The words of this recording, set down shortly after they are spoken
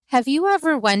Have you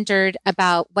ever wondered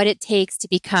about what it takes to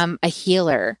become a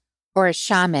healer or a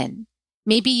shaman?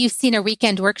 Maybe you've seen a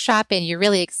weekend workshop and you're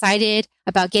really excited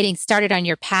about getting started on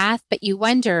your path, but you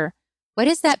wonder, what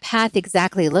does that path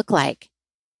exactly look like?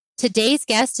 Today's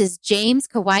guest is James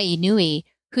Kauai Nui,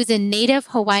 who's a native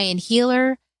Hawaiian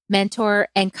healer, mentor,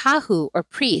 and kahu or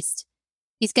priest.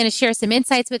 He's going to share some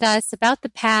insights with us about the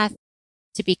path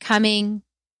to becoming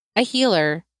a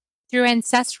healer through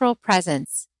ancestral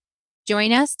presence.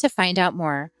 Join us to find out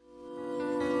more.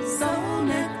 Soul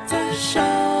Nectar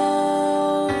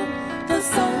Show, the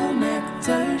Soul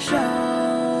Nectar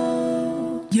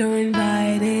Show. You're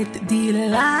invited,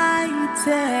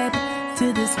 delighted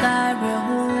to discover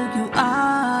who you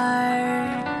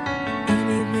are.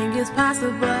 Anything is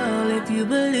possible if you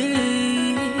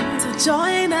believe. So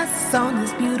join us on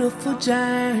this beautiful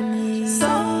journey.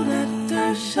 Soul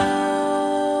Nectar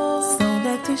Show, Soul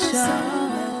Nectar Show.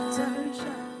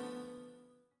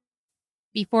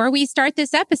 Before we start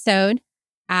this episode,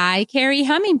 I, Carrie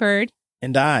Hummingbird,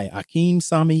 and I, Akeem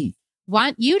Sami,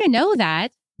 want you to know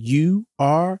that you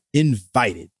are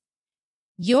invited.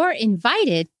 You're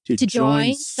invited to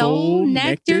join Soul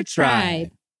Nectar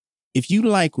Tribe. If you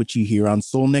like what you hear on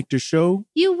Soul Nectar Show,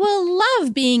 you will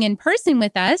love being in person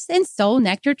with us in Soul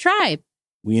Nectar Tribe.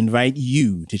 We invite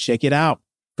you to check it out.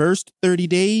 First 30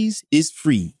 days is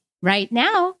free. Right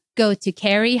now, go to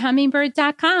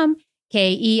carriehummingbird.com,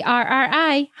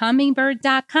 KERRI,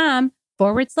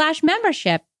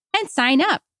 hummingbird.com/membership and sign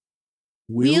up.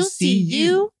 We'll see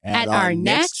you at our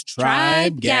next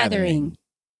tribe gathering.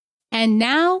 And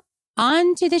now,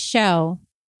 on to the show.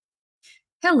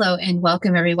 Hello and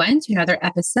welcome everyone to another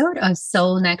episode of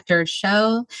Soul Nectar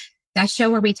Show. That show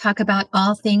where we talk about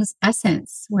all things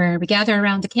essence, where we gather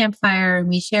around the campfire and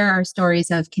we share our stories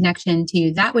of connection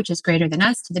to that which is greater than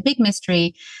us, to the big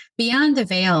mystery, beyond the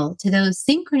veil, to those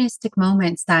synchronistic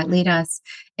moments that lead us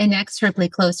inexorably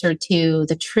closer to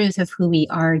the truth of who we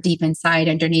are deep inside,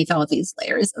 underneath all these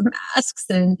layers of masks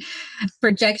and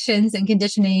projections and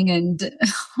conditioning and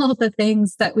all the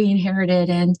things that we inherited.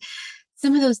 And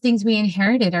some of those things we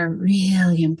inherited are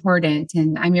really important.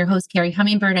 And I'm your host, Carrie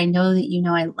Hummingbird. I know that you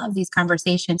know I love these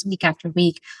conversations week after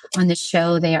week on the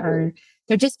show. They're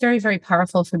just very, very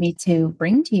powerful for me to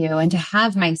bring to you and to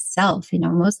have myself.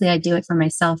 Mostly I do it for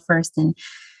myself first and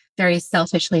very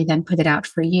selfishly then put it out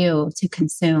for you to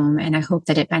consume. And I hope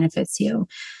that it benefits you.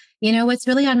 What's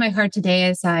really on my heart today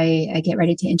as I get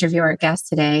ready to interview our guest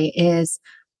today is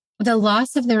the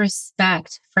loss of the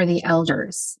respect for the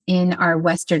elders in our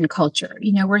Western culture.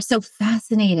 We're so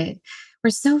fascinated. We're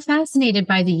so fascinated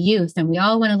by the youth and we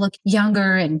all want to look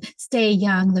younger and stay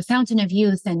young, the fountain of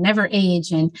youth and never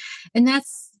age. And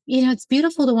that's, it's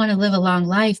beautiful to want to live a long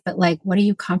life, but what are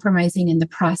you compromising in the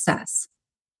process?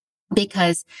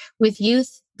 Because with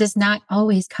youth does not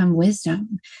always come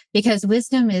wisdom, because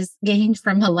wisdom is gained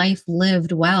from a life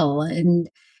lived well. And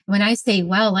when I say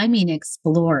well, I mean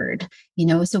explored,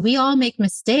 so we all make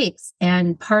mistakes.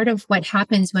 And part of what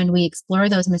happens when we explore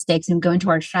those mistakes and go into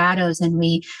our shadows and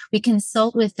we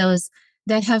consult with those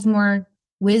that have more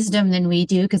wisdom than we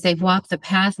do, because they've walked the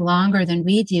path longer than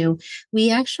we do,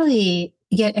 we actually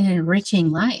get an enriching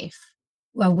life.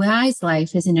 A wise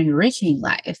life is an enriching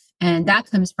life. And that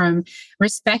comes from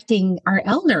respecting our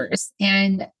elders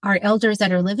and our elders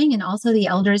that are living and also the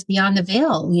elders beyond the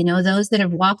veil, those that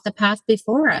have walked the path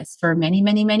before us for many,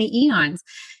 many, many eons.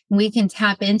 We can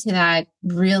tap into that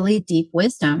really deep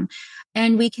wisdom.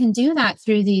 And we can do that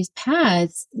through these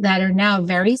paths that are now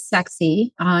very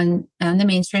sexy on the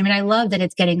mainstream. And I love that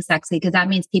it's getting sexy because that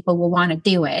means people will want to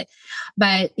do it.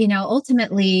 But,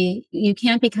 ultimately, you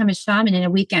can't become a shaman in a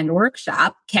weekend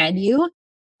workshop, can you?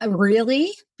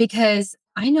 Really? Because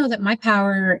I know that my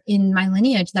power in my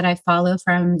lineage that I follow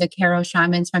from the Karo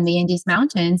shamans from the Andes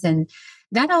Mountains, and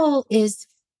that all is,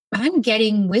 I'm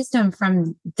getting wisdom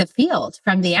from the field,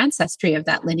 from the ancestry of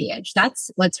that lineage. That's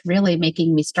what's really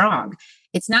making me strong.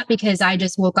 It's not because I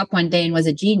just woke up one day and was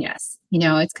a genius.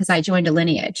 It's because I joined a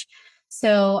lineage.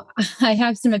 So I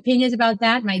have some opinions about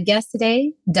that. My guest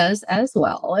today does as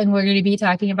well. And we're going to be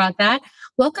talking about that.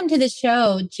 Welcome to the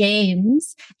show,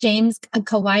 James. James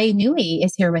Kauai Nui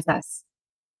is here with us.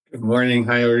 Good morning.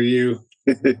 How are you?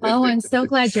 Oh, I'm so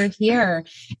glad you're here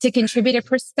to contribute a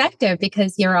perspective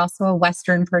because you're also a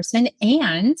Western person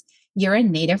and you're a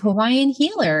native Hawaiian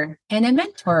healer and a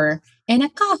mentor and a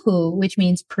kahu, which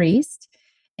means priest.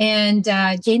 And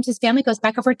James's family goes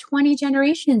back over 20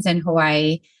 generations in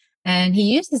Hawaii. And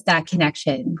he uses that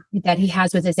connection that he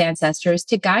has with his ancestors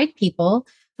to guide people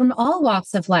from all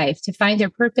walks of life to find their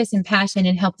purpose and passion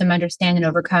and help them understand and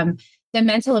overcome the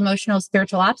mental, emotional,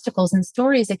 spiritual obstacles and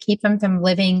stories that keep them from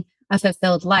living a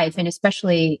fulfilled life, and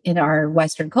especially in our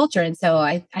Western culture. And so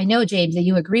I know, James, that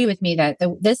you agree with me that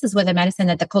this is what the medicine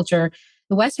that the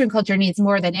Western culture needs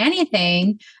more than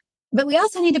anything. But we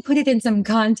also need to put it in some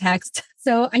context.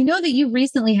 So I know that you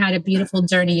recently had a beautiful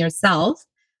journey yourself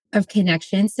of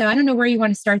connection. So I don't know where you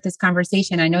want to start this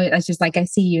conversation. I know it's just like I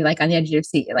see you like on the edge of your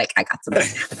seat. You're like, I got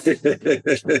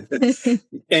something.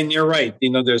 And you're right.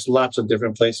 There's lots of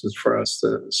different places for us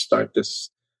to start this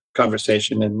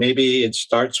conversation. And maybe it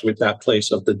starts with that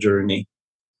place of the journey.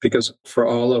 Because for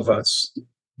all of us,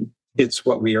 it's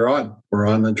what we are on. We're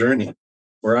on the journey.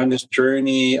 We're on this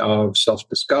journey of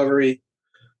self-discovery.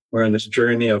 We're on this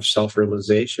journey of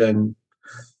self-realization.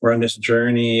 We're on this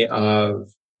journey of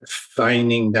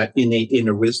finding that innate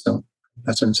inner wisdom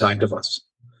that's inside of us.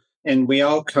 And we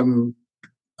all come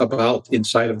about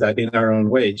inside of that in our own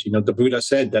ways. The Buddha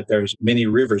said that there's many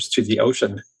rivers to the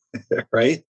ocean,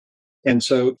 right? And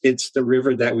so it's the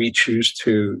river that we choose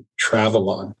to travel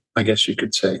on, I guess you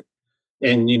could say.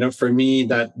 And, for me,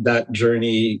 that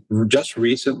journey just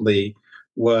recently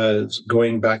was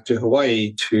going back to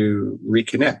Hawaii to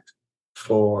reconnect.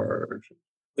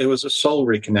 It was a soul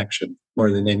reconnection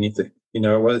more than anything.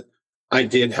 I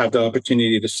did have the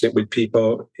opportunity to sit with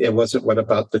people. It wasn't what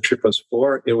about the trip was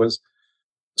for. It was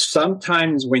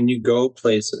sometimes when you go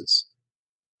places,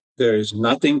 there's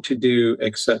nothing to do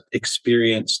except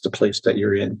experience the place that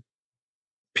you're in.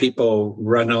 People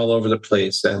run all over the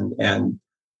place. And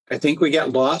I think we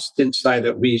get lost inside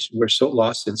it. We're so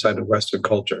lost inside of Western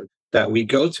culture that we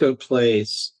go to a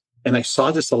place, and I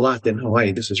saw this a lot in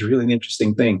Hawaii. This is really an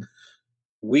interesting thing.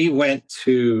 We went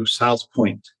to South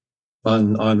Point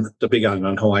on the Big Island,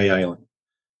 on Hawaii Island.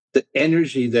 The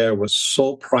energy there was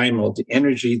so primal. The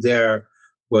energy there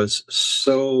was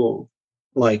so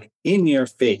like in your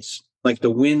face, like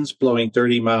the wind's blowing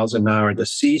 30 miles an hour, the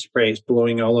sea spray is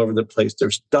blowing all over the place.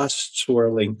 There's dust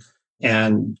swirling,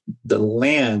 and the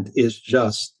land is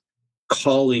just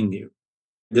calling you.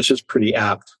 This is pretty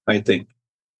apt, I think.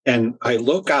 And I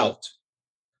look out.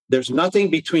 There's nothing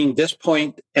between this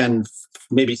point and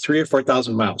maybe 3,000 or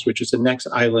 4,000 miles, which is the next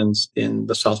islands in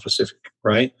the South Pacific,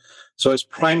 right? So it's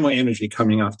primal energy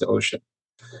coming off the ocean.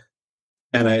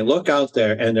 And I look out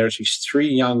there, and there's these 3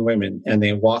 young women, and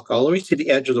they walk all the way to the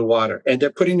edge of the water, and they're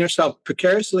putting themselves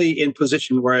precariously in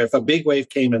position where if a big wave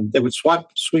came in, they would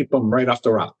sweep them right off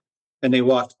the rock. And they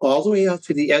walked all the way out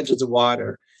to the edge of the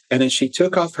water. And then she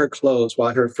took off her clothes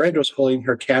while her friend was holding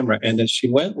her camera. And then she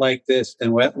went like this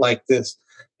and went like this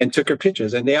and took her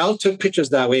pictures. And they all took pictures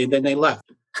that way, and then they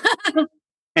left.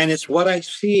 And it's what I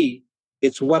see.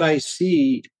 It's what I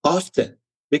see often,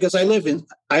 because I live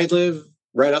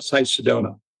right outside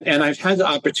Sedona. And I've had the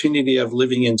opportunity of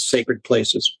living in sacred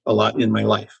places a lot in my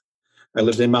life. I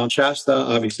lived in Mount Shasta.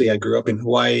 Obviously, I grew up in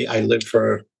Hawaii. I lived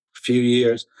for a few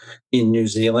years in New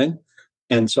Zealand.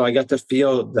 And so I got to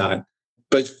feel that.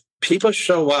 But people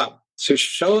show up to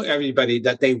show everybody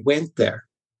that they went there,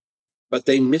 but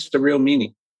they missed the real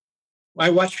meaning. I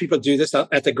watch people do this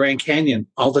at the Grand Canyon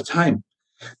all the time.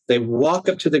 They walk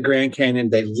up to the Grand Canyon,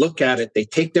 they look at it, they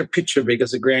take their picture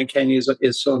because the Grand Canyon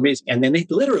is so amazing. And then they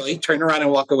literally turn around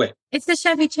and walk away. It's the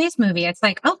Chevy Chase movie. It's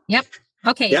like, oh, yep.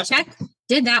 Okay, yep. Check.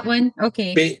 Did that one.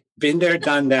 Okay. Been there,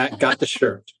 done that, got the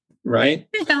shirt, right?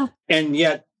 Yeah. And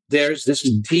yet there's this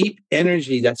deep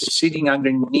energy that's sitting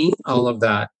underneath all of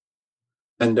that.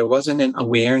 And there wasn't an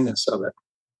awareness of it.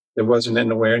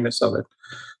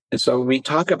 And so when we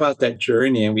talk about that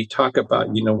journey, and we talk about,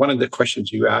 one of the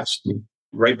questions you asked me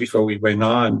right before we went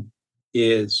on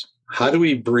is, how do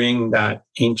we bring that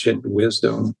ancient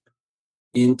wisdom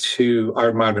into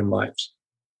our modern lives?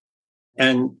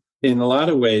 And in a lot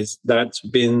of ways, that's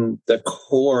been the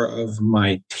core of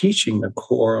my teaching, the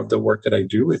core of the work that I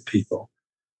do with people.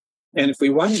 And if we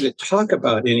wanted to talk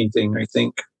about anything, I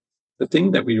think the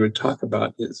thing that we would talk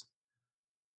about is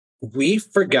we've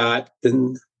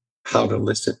forgotten how to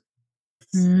listen.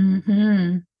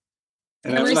 Mm-hmm.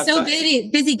 And we're so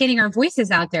busy getting our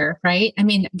voices out there, right? I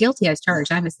mean, guilty as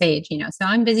charged. I'm a sage, so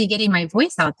I'm busy getting my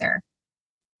voice out there.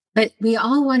 But we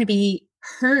all want to be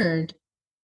heard.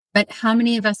 But how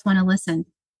many of us want to listen?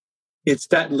 It's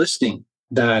that listening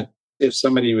that if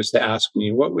somebody was to ask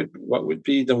me, what would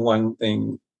be the one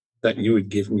thing that you would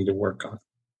give me to work on?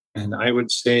 And I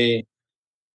would say,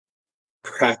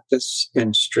 practice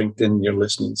and strengthen your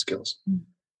listening skills. Mm-hmm.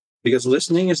 Because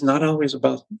listening is not always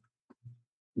about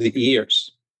the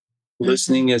ears. Mm-hmm.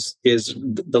 Listening is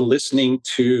the listening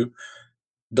to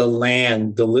the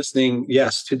land, the listening,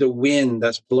 yes, to the wind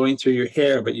that's blowing through your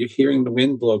hair, but you're hearing the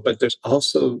wind blow. But there's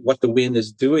also what the wind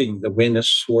is doing. The wind is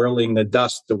swirling the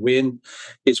dust. The wind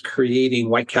is creating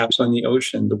whitecaps on the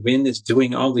ocean. The wind is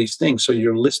doing all these things. So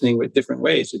you're listening with different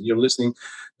ways. You're listening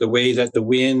the way that the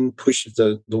wind pushes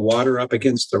the water up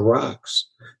against the rocks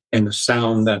and the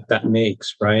sound that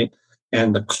makes, right?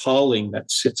 And the calling that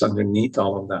sits underneath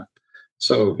all of that.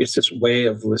 So it's this way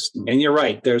of listening. And you're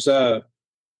right.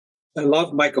 I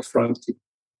love Michael Franti,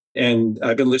 and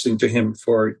I've been listening to him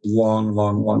for a long,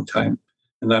 long, long time.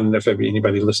 And I don't know if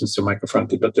anybody listens to Michael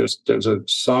Franti, but there's a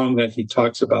song that he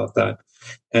talks about that.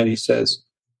 And he says,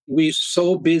 we're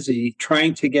so busy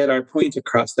trying to get our point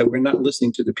across that we're not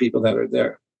listening to the people that are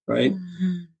there, right?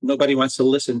 Mm-hmm. Nobody wants to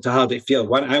listen to how they feel.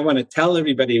 I want to tell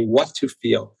everybody what to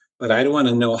feel, but I don't want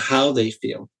to know how they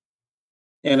feel.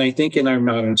 And I think in our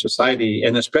modern society,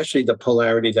 and especially the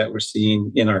polarity that we're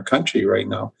seeing in our country right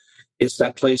now, it's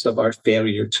that place of our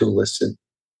failure to listen.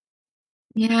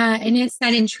 Yeah. And it's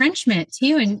that entrenchment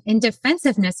too, and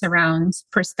defensiveness around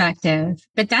perspective.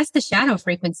 But that's the shadow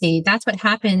frequency. That's what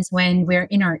happens when we're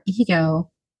in our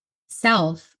ego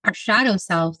self, our shadow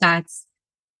self. That's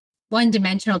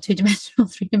one-dimensional, two-dimensional,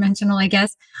 three-dimensional, I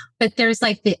guess. But there's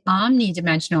like the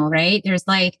omni-dimensional, right? There's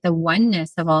like the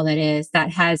oneness of all that is, that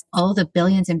has all the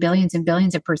billions and billions and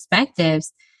billions of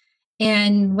perspectives.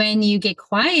 And when you get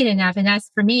quiet enough, and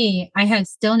that's for me, I have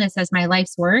stillness as my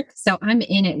life's work. So I'm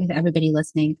in it with everybody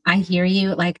listening. I hear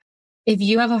you. Like, if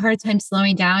you have a hard time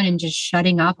slowing down and just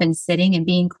shutting up and sitting and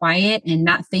being quiet and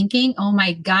not thinking, oh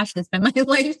my gosh, that's been my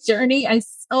life journey. I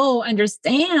so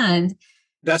understand.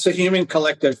 That's a human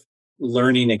collective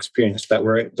learning experience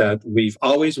that we've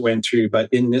always went through. But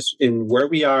in where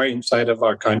we are inside of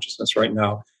our consciousness right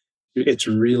now, it's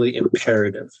really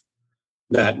imperative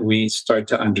that we start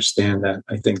to understand that,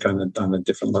 I think, on a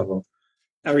different level.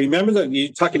 I remember that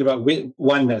you talking about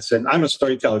oneness, and I'm a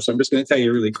storyteller, so I'm just going to tell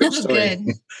you a really quick story.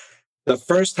 The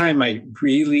first time I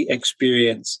really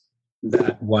experienced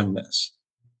that oneness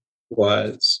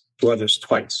was, well, there's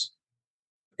twice.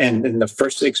 And the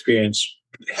first experience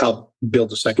helped build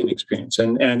the second experience.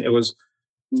 And it was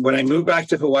when I moved back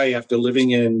to Hawaii after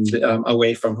living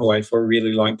away from Hawaii for a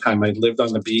really long time. I lived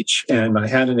on the beach, and I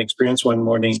had an experience one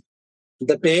morning.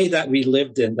 The bay that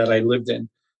I lived in,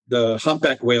 the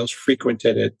humpback whales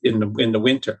frequented it in the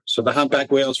winter. So the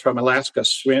humpback whales from Alaska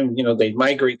swim, they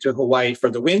migrate to Hawaii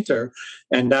for the winter,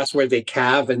 and that's where they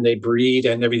calve and they breed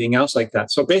and everything else like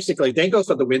that. So basically they go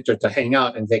for the winter to hang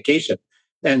out and vacation,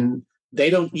 and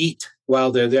they don't eat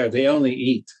while they're there. They only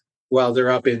eat while they're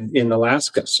up in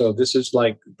Alaska. So this is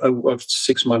like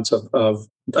 6 months of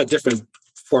a different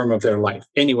form of their life.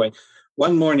 Anyway,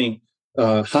 one morning,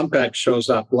 humpback shows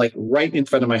up like right in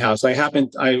front of my house. I had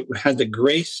the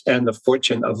grace and the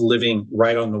fortune of living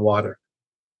right on the water.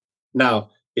 Now,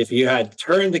 if you had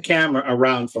turned the camera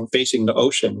around from facing the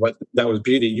ocean, that was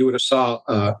beauty, you would have saw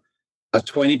a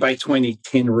 20 by 20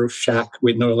 tin roof shack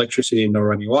with no electricity and no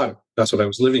running water. That's what I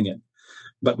was living in.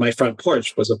 But my front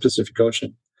porch was a Pacific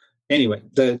Ocean. Anyway,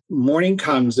 the morning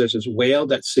comes, there's this whale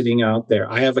that's sitting out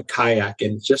there. I have a kayak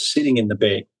and it's just sitting in the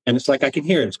bay. And it's like I can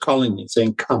hear it. It's calling me,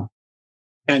 saying, come.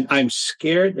 And I'm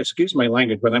scared, excuse my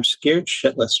language, but I'm scared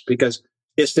shitless because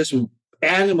it's this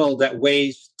animal that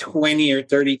weighs 20 or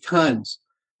 30 tons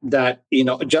that,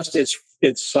 just its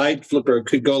side flipper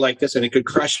could go like this and it could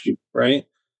crush you, right?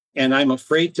 And I'm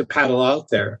afraid to paddle out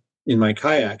there in my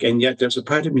kayak. And yet there's a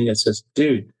part of me that says,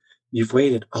 dude, you've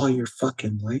waited all your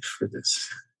fucking life for this.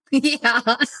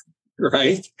 Yeah.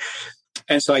 Right?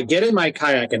 And so I get in my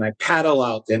kayak and I paddle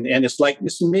out, and it's like,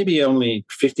 it's maybe only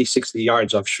 50, 60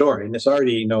 yards offshore, and it's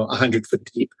already, 100 foot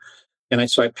deep. And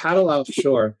so I paddle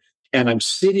offshore and I'm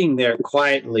sitting there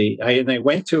quietly. I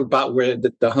went to about where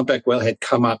the humpback whale had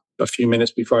come up a few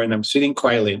minutes before, and I'm sitting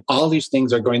quietly, and all these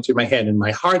things are going through my head, and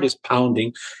my heart is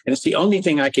pounding. And it's the only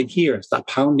thing I can hear. It's that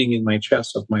pounding in my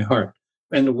chest of my heart.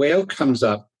 And the whale comes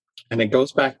up and it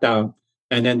goes back down.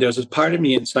 And then there's this part of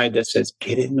me inside that says,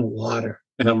 get in the water.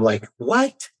 And I'm like,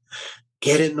 what?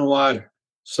 Get in the water.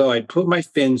 So I put my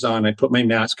fins on, I put my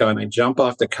mask on, I jump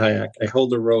off the kayak, I hold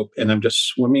the rope, and I'm just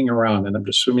swimming around, and I'm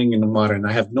just swimming in the water. And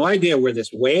I have no idea where this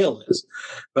whale is,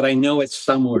 but I know it's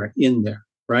somewhere in there,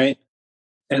 right?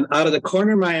 And out of the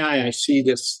corner of my eye, I see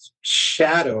this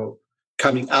shadow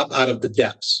coming up out of the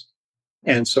depths.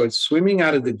 And so it's swimming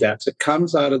out of the depths. It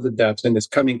comes out of the depths, and it's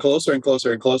coming closer and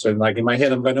closer and closer. And like in my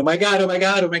head, I'm going, oh my God, oh my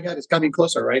God, oh my God, it's coming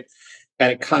closer, right?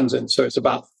 And it comes in. So it's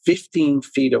about 15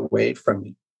 feet away from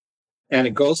me. And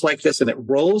it goes like this, and it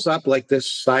rolls up like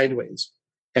this sideways.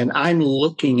 And I'm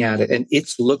looking at it, and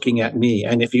it's looking at me.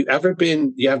 And if you have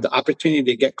the opportunity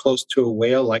to get close to a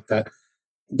whale like that,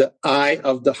 the eye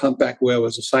of the humpback whale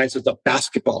was the size of the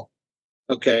basketball.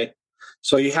 Okay.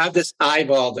 So you have this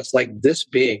eyeball that's like this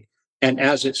big. And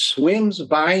as it swims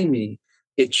by me,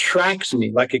 it tracks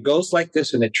me. Like it goes like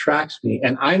this and it tracks me.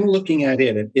 And I'm looking at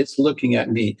it and it's looking at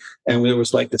me. And there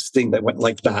was like this thing that went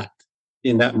like that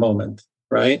in that moment.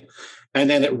 Right. And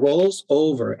then it rolls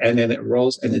over and then it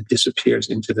rolls and it disappears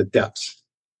into the depths.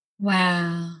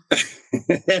 Wow.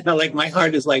 And like my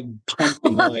heart is like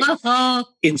pumping like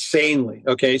insanely.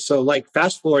 Okay. So like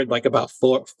fast forward like about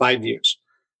 4 or 5 years.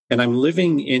 And I'm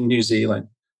living in New Zealand.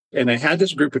 And I had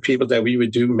this group of people that we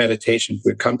would do meditation.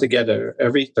 We'd come together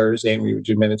every Thursday and we would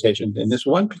do meditation. And this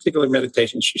one particular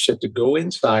meditation, she said to go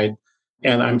inside.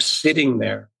 And I'm sitting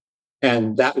there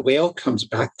and that whale comes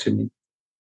back to me.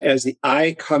 As the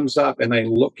eye comes up and I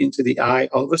look into the eye,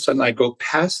 all of a sudden I go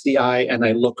past the eye and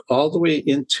I look all the way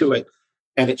into it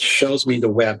and it shows me the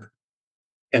web.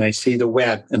 And I see the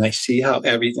web and I see how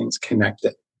everything's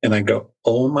connected. And I go,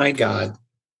 oh my God,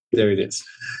 there it is.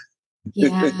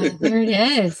 Yeah, there it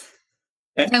is.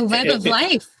 The web of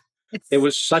life. It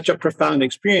was such a profound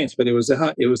experience, but it was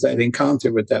that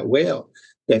encounter with that whale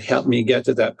that helped me get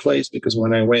to that place. Because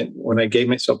when I gave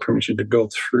myself permission to go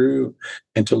through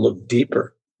and to look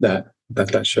deeper, that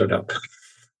showed up.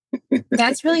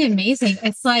 That's really amazing.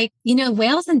 It's like,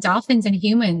 whales and dolphins and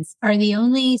humans are the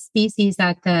only species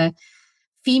that the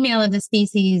female of the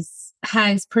species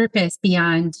has purpose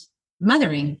beyond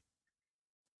mothering.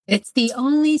 It's the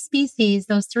only species,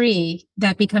 those three,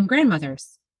 that become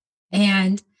grandmothers.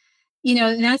 And,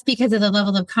 and that's because of the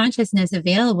level of consciousness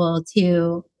available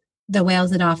to the whales,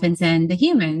 the dolphins, and the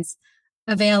humans.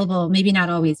 Available, maybe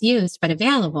not always used, but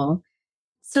available.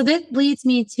 So that leads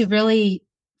me to really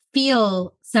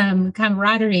feel some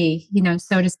camaraderie,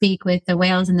 so to speak, with the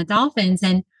whales and the dolphins.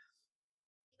 And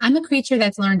I'm a creature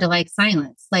that's learned to like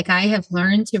silence. Like I have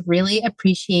learned to really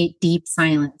appreciate deep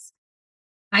silence.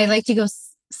 I like to go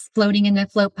floating in the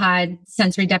float pod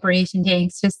sensory deprivation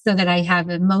tanks just so that I have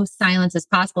the most silence as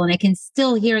possible. And I can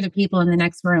still hear the people in the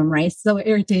next room, right? So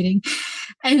irritating.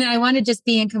 And I want to just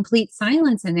be in complete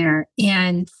silence in there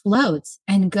and float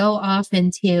and go off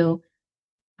into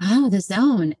the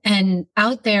zone. And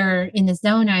out there in the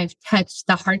zone, I've touched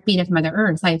the heartbeat of Mother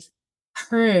Earth. I've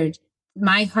heard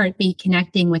my heartbeat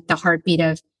connecting with the heartbeat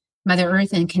of Mother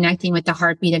Earth and connecting with the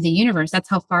heartbeat of the universe. That's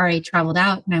how far I traveled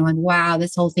out. And I went, wow,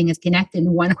 this whole thing is connected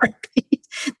in one heartbeat.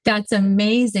 That's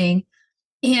amazing.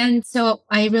 And so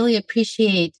I really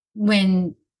appreciate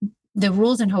when the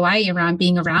rules in Hawaii around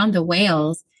being around the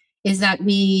whales is that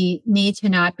we need to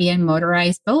not be in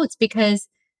motorized boats because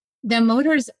the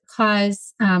motors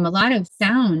cause a lot of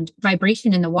sound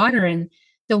vibration in the water. And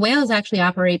the whales actually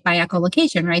operate by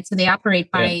echolocation, right? So they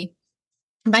operate by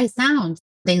sound.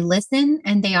 They listen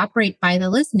and they operate by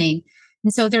the listening.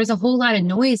 And so there's a whole lot of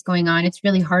noise going on. It's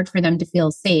really hard for them to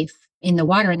feel safe in the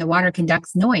water, and the water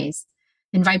conducts noise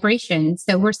and vibration.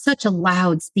 So we're such a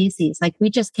loud species. Like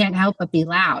we just can't help but be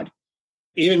loud.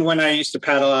 Even when I used to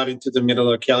paddle out into the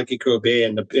middle of Kealakekua Bay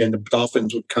and the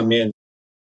dolphins would come in,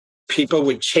 people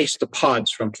would chase the pods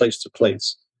from place to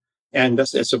place. And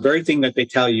it's a very thing that they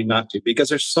tell you not to, because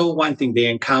there's so one thing they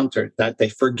encounter that they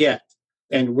forget.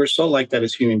 And we're so like that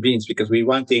as human beings because we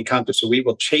want the encounter. So we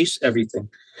will chase everything.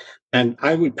 And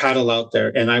I would paddle out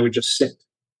there and I would just sit.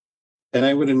 And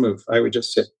I wouldn't move. I would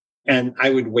just sit. And I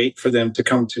would wait for them to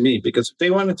come to me because if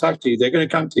they want to talk to you, they're going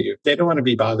to come to you. If they don't want to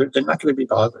be bothered, they're not going to be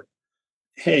bothered.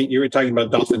 Hey, you were talking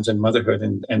about dolphins and motherhood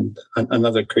and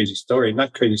another crazy story,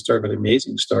 not crazy story, but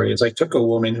amazing story is I took a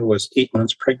woman who was 8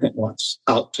 months pregnant once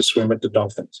out to swim with the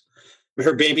dolphins.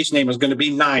 Her baby's name was going to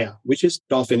be Naya, which is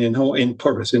dolphin in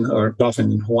porpoise or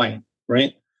dolphin in Hawaiian,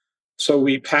 right? So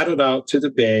we paddled out to the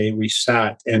bay, we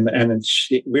sat and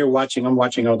we were watching, I'm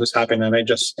watching all this happen.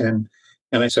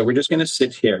 And I said, we're just going to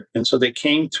sit here. And so they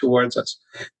came towards us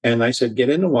and I said, get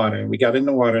in the water. And we got in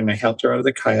the water and I helped her out of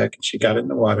the kayak and she got in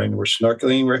the water and we're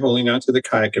snorkeling. We're holding on to the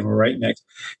kayak and we're right next.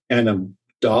 And a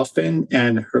dolphin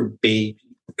and her baby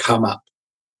come up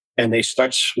and they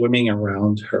start swimming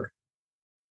around her.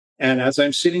 And as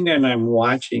I'm sitting there and I'm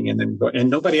watching and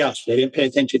nobody else, they didn't pay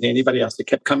attention to anybody else. They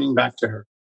kept coming back to her.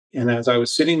 And as I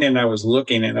was sitting there and I was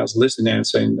looking and I was listening and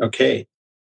saying, okay.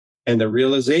 And the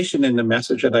realization and the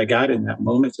message that I got in that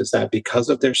moment is that because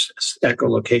of their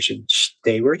echolocation,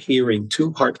 they were hearing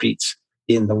 2 heartbeats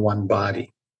in the one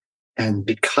body. And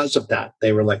because of that,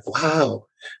 they were like, wow,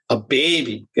 a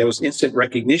baby. There was instant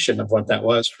recognition of what that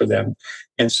was for them.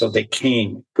 And so they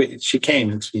came. She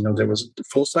came. And, there was a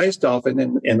full-size dolphin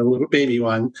and a little baby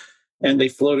one. And they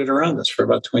floated around us for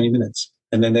about 20 minutes.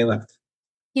 And then they left.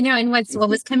 And what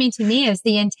was coming to me is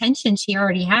the intention she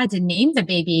already had to name the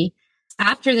baby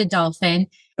after the dolphin.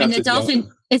 And the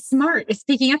dolphin It's smart. It's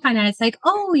picking up on that. It's like,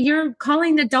 oh, you're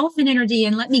calling the dolphin energy,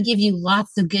 and let me give you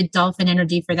lots of good dolphin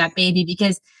energy for that baby,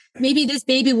 because maybe this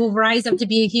baby will rise up to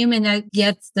be a human that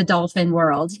gets the dolphin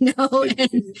world,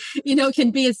 and,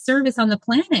 can be a service on the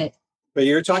planet. But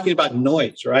you're talking about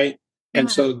noise, right?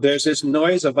 And so there's this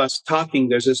noise of us talking.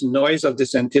 There's this noise of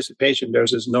this anticipation.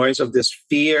 There's this noise of this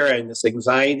fear and this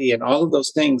anxiety and all of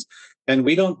those things. And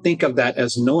we don't think of that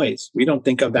as noise. We don't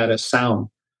think of that as sound,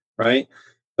 right?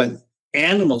 But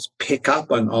animals pick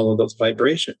up on all of those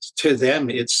vibrations. To them,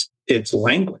 it's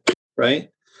language,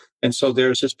 right? And so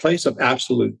there's this place of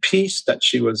absolute peace that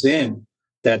she was in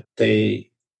that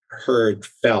they heard,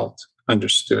 felt,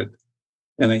 understood.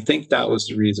 And I think that was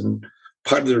the reason,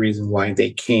 part of the reason why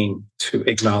they came to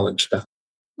acknowledge that.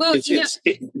 Well,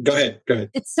 go ahead.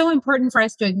 It's so important for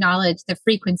us to acknowledge the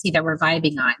frequency that we're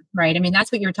vibing on, right? I mean,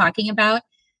 that's what you're talking about,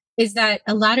 is that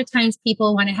a lot of times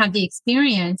people want to have the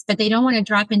experience, but they don't want to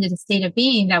drop into the state of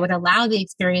being that would allow the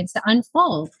experience to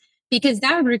unfold, because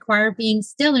that would require being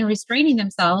still and restraining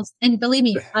themselves. And believe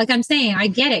me, like I'm saying, I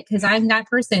get it, because I'm that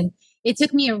person. It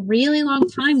took me a really long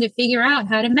time to figure out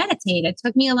how to meditate. It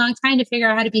took me a long time to figure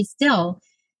out how to be still.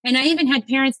 And I even had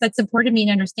parents that supported me in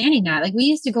understanding that. Like, we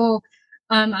used to go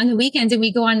on the weekends and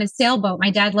we go on the sailboat.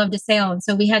 My dad loved to sail. And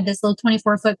so we had this little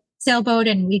 24-foot sailboat,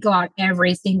 and we go out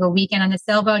every single weekend on the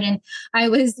sailboat. And I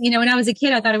was, when I was a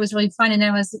kid, I thought it was really fun. And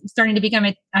then I was starting to become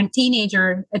a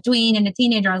teenager, a tween and a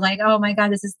teenager. I was like, oh my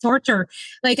God, this is torture.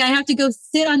 Like, I have to go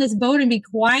sit on this boat and be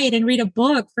quiet and read a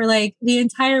book for like the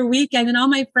entire weekend. And all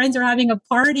my friends are having a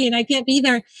party and I can't be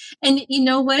there. And you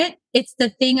know what? It's the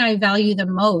thing I value the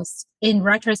most in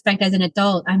retrospect as an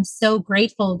adult. I'm so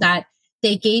grateful that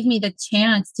they gave me the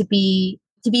chance to be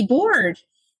bored,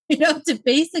 to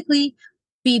basically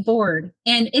be bored.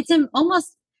 And it's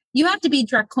almost, you have to be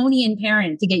draconian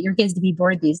parent to get your kids to be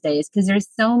bored these days, because there's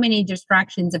so many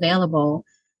distractions available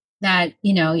that,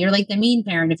 you're like the mean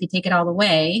parent if you take it all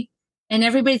away, and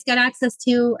everybody's got access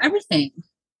to everything.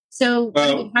 So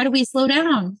how do we slow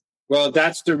down? Well,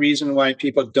 that's the reason why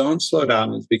people don't slow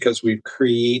down, is because we've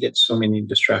created so many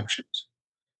distractions.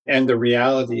 And the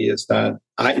reality is that,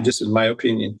 this is my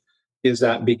opinion, is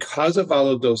that because of all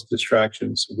of those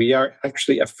distractions, we are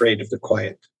actually afraid of the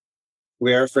quiet.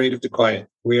 We are afraid of the quiet.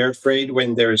 We are afraid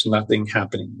when there is nothing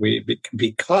happening.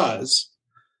 Because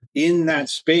in that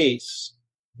space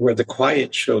where the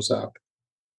quiet shows up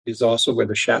is also where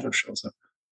the shadow shows up.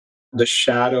 The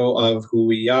shadow of who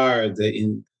we are,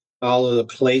 in all of the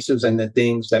places and the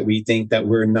things that we think that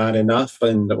we're not enough,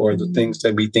 or the things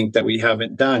that we think that we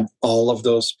haven't done. All of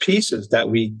those pieces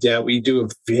that we do a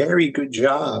very good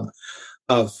job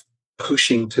of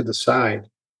pushing to the side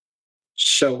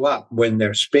show up when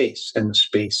there's space, and the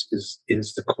space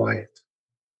is the quiet.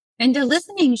 And the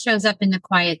listening shows up in the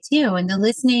quiet too. And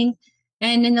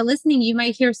in the listening, you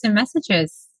might hear some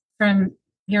messages from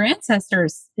your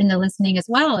ancestors in the listening as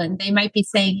well. And they might be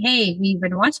saying, hey, we've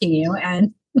been watching you,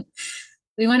 and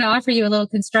we want to offer you a little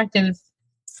constructive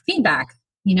feedback.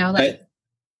 Maybe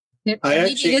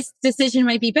this decision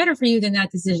might be better for you than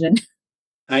that decision.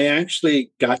 I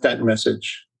actually got that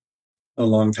message a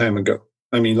long time ago.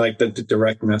 I mean, like the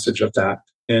direct message of that.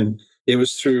 And it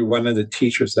was through one of the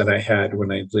teachers that I had when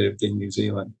I lived in New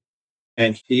Zealand.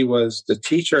 And he was the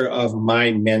teacher of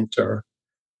my mentor,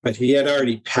 but he had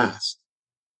already passed.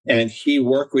 And he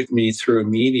worked with me through a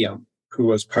medium who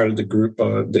was part of the group,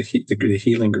 the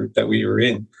healing group that we were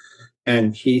in.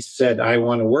 And he said, I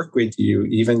want to work with you,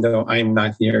 even though I'm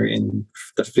not here in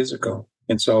the physical.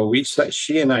 And so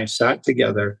she and I sat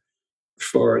together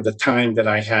for the time that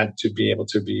I had to be able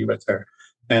to be with her.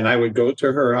 And I would go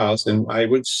to her house and I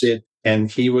would sit, and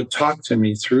he would talk to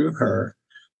me through her.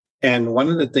 And one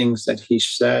of the things that he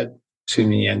said to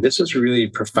me, and this is really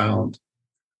profound,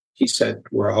 he said,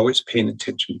 we're always paying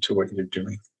attention to what you're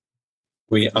doing.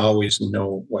 We always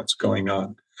know what's going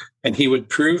on. And he would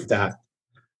prove that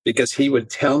because he would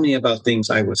tell me about things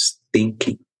I was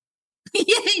thinking.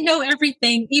 Yeah, they know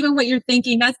everything, even what you're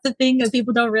thinking. That's the thing that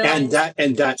people don't realize.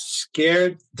 And that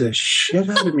scared the shit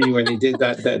out of me when he did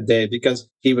that day, because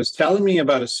he was telling me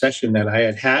about a session that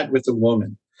I had with a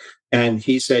woman. And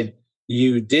he said,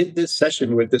 you did this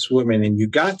session with this woman and you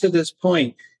got to this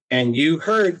point and you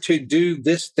heard to do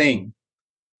this thing,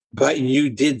 but you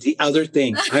did the other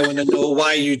thing. I want to know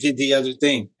why you did the other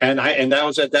thing. And I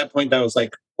was at that point, I was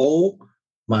like, oh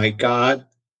my God,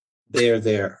 they're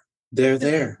there. They're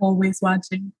there. Always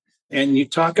watching. And you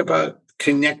talk about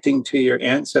connecting to your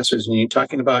ancestors, and you're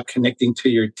talking about connecting to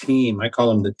your team. I call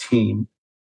them the team.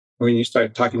 When you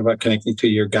start talking about connecting to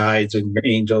your guides and your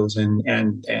angels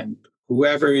and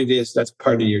whoever it is that's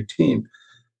part of your team,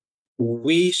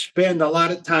 we spend a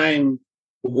lot of time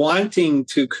wanting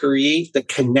to create the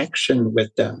connection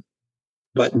with them,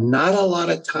 but not a lot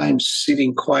of time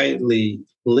sitting quietly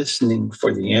listening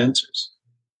for the answers.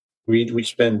 We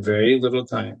spend very little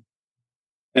time.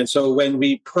 And so when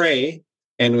we pray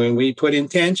and when we put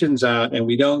intentions out and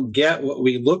we don't get what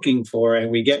we're looking for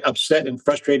and we get upset and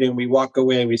frustrated and we walk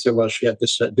away and we say, well, shit,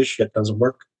 this shit doesn't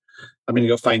work. I'm going to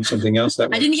go find something else that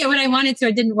works. I didn't get what I wanted, so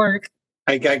it didn't work.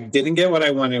 I didn't get what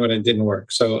I wanted when it didn't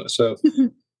work. So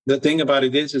the thing about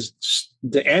it is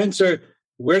the answer,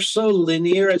 we're so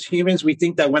linear as humans. We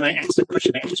think that when I ask the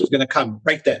question, the answer is going to come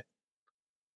right then.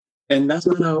 And that's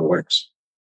not how it works.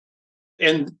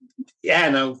 And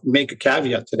I'll make a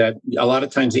caveat to that. A lot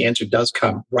of times the answer does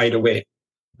come right away.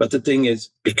 But the thing is,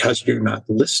 because you're not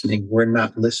listening, we're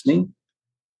not listening,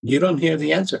 you don't hear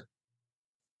the answer.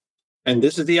 And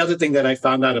this is the other thing that I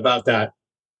found out about that.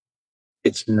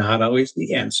 It's not always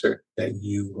the answer that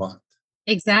you want.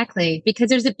 Exactly. Because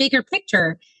there's a bigger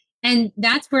picture. And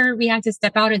that's where we have to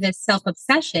step out of this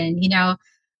self-obsession.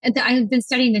 I've been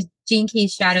studying the Gene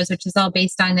Keys shadows, which is all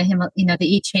based on the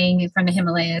I Ching from the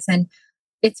Himalayas. And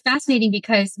it's fascinating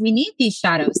because we need these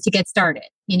shadows to get started.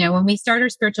 When we start our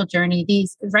spiritual journey,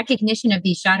 these recognition of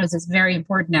these shadows is very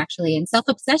important, actually. And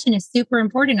self-obsession is super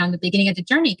important on the beginning of the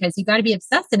journey because you've got to be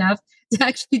obsessed enough to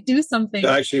actually do something.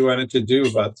 I actually wanted to do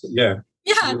about it. Yeah.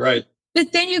 Yeah. You're right.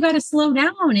 But then you got to slow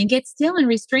down and get still and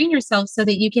restrain yourself so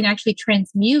that you can actually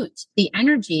transmute the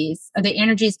energies, or the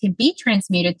energies can be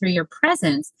transmuted through your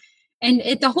presence. And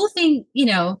the whole thing,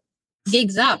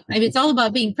 gigs up. I mean, it's all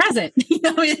about being present.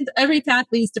 Every path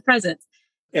leads to presence.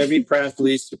 Every path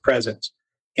leads to presence.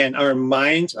 And our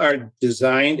minds are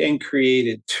designed and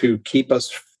created to keep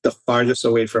us the farthest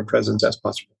away from presence as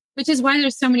possible. Which is why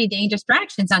there's so many dang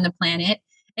distractions on the planet.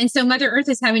 And so Mother Earth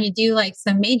is having to do like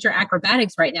some major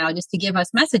acrobatics right now just to give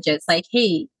us messages like,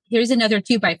 hey, here's another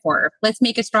 2x4. Let's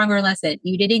make a stronger lesson.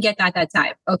 You didn't get that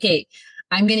time. Okay,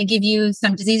 I'm going to give you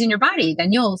some disease in your body.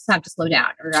 Then you'll have to slow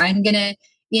down. Or I'm going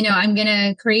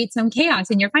to create some chaos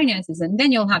in your finances and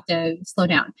then you'll have to slow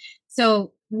down.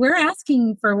 So we're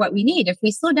asking for what we need. If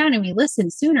we slow down and we listen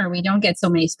sooner, we don't get so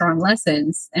many strong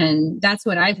lessons. And that's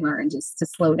what I've learned, is to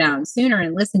slow down sooner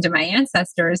and listen to my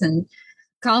ancestors and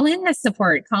call in the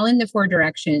support, call in the 4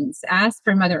 directions, ask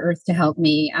for Mother Earth to help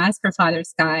me, ask for Father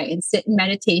Sky, and sit in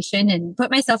meditation and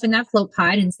put myself in that float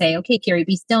pod and say, okay, Carrie,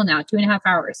 be still now, 2.5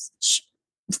 hours. Shh.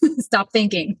 Stop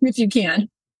thinking if you can.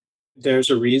 There's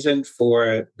a reason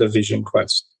for the vision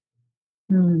quest.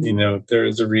 There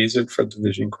is a reason for the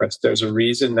vision quest. There's a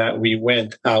reason that we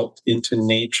went out into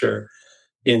nature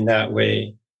in that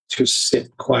way, to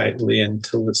sit quietly and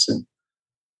to listen.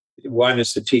 1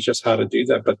 is to teach us how to do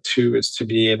that, but 2 is to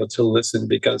be able to listen,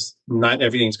 because not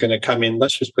everything's going to come in.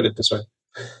 Let's just put it this way.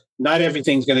 Not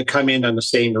everything's going to come in on the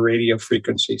same radio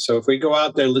frequency. So if we go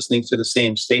out there listening to the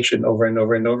same station over and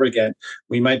over and over again,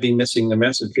 we might be missing the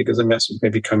message, because the message may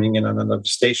be coming in on another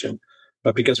station.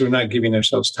 But because we're not giving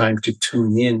ourselves time to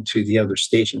tune in to the other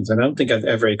stations. And I don't think I've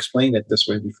ever explained it this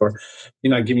way before.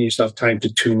 You're not giving yourself time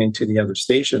to tune into the other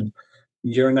station.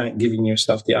 You're not giving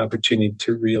yourself the opportunity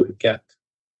to really get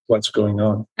what's going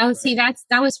on. Oh, see, that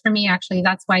was for me, actually.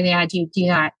 That's why they had you do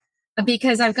that.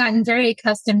 Because I've gotten very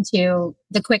accustomed to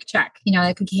the quick check.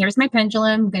 Like, okay, here's my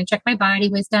pendulum. I'm going to check my body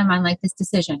wisdom on like this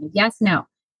decision. Yes, no.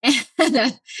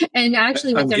 And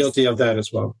actually, I'm guilty of that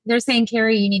as well. They're saying,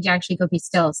 Carrie, you need to actually go be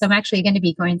still. So I'm actually going to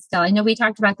be going still. I know we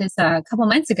talked about this a couple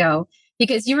months ago,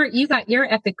 because you got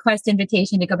your Epic Quest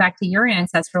invitation to go back to your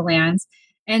ancestral lands.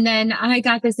 And then I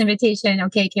got this invitation.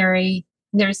 Okay, Carrie,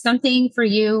 there's something for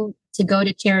you to go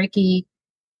to Cherokee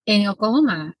in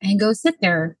Oklahoma and go sit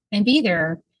there and be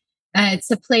there.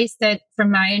 It's a place that,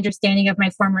 from my understanding of my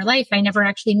former life, I never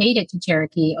actually made it to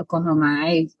Cherokee,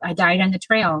 Oklahoma. I died on the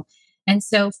trail. And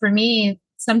so for me,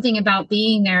 something about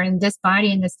being there in this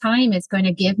body and this time is going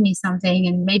to give me something,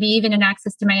 and maybe even an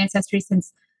access to my ancestry,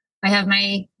 since I have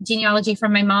my genealogy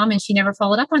from my mom and she never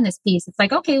followed up on this piece. It's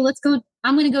like, okay, let's go.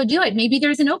 I'm going to go do it. Maybe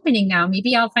there's an opening now.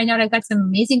 Maybe I'll find out I've got some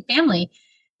amazing family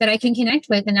that I can connect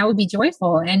with, and that would be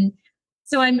joyful. And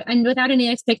so I'm without any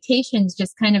expectations,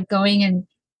 just kind of going, and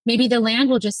maybe the land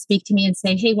will just speak to me and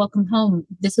say, hey, welcome home.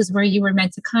 This is where you were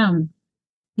meant to come.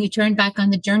 You turned back on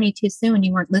the journey too soon.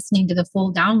 You weren't listening to the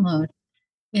full download.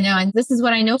 And this is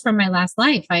what I know from my last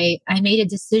life. I made a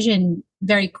decision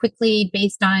very quickly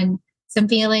based on some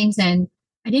feelings, and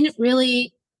I didn't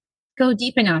really go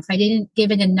deep enough. I didn't give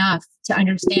it enough to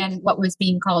understand what was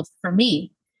being called for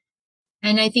me.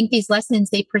 And I think these lessons,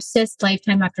 they persist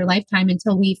lifetime after lifetime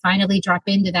until we finally drop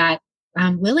into that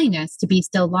willingness to be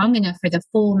still long enough for the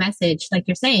full message, like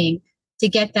you're saying, to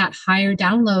get that higher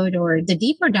download or the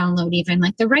deeper download, even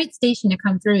like the right station to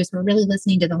come through. So we're really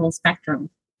listening to the whole spectrum.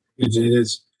 It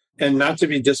is. And not to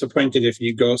be disappointed if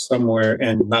you go somewhere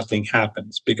and nothing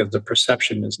happens, because the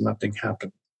perception is nothing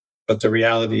happened. But the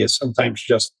reality is sometimes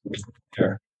just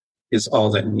there is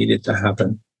all that needed to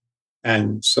happen.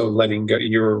 And so letting go,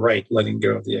 you were right, letting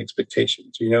go of the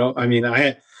expectations. I mean,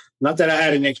 not that I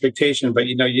had an expectation, but,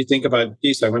 you think about,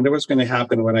 geez, I wonder what's going to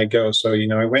happen when I go. So,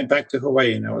 I went back to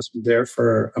Hawaii and I was there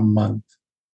for a month.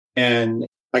 And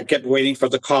I kept waiting for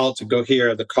the call to go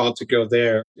here, the call to go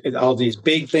there, and all these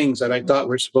big things that I thought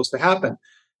were supposed to happen.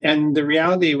 And the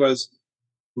reality was,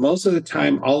 most of the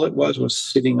time, all it was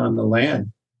sitting on the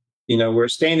land. We're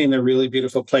staying in a really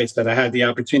beautiful place that I had the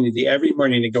opportunity every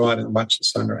morning to go out and watch the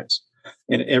sunrise,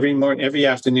 and every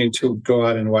afternoon to go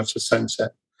out and watch the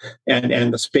sunset,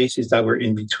 and the spaces that were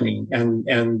in between,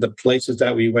 and the places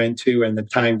that we went to, and the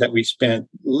time that we spent.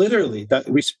 Literally, that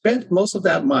we spent most of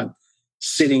that month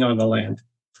sitting on the land.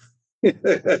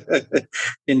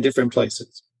 In different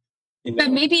places. But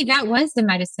maybe that was the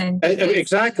medicine.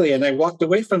 Exactly. And I walked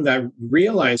away from that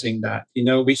realizing that,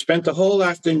 we spent the whole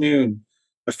afternoon,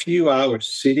 a few hours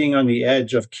sitting on the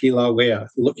edge of Kilauea,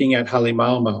 looking at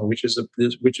Halemaumau, which is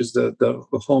the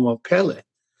home of Pele.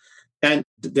 And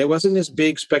there wasn't this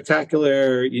big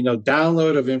spectacular,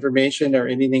 download of information or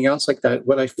anything else like that.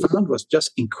 What I found was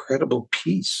just incredible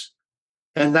peace.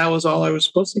 And that was all I was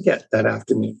supposed to get that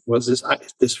afternoon, was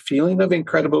this feeling of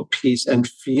incredible peace and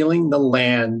feeling the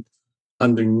land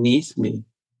underneath me,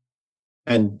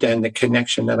 and then the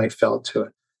connection that I felt to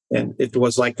it. And it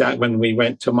was like that when we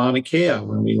went to Mauna Kea,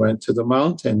 when we went to the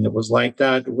mountain. It was like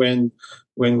that when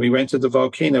we went to the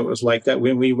volcano. It was like that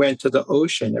when we went to the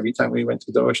ocean. Every time we went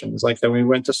to the ocean, it was like that when we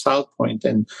went to South Point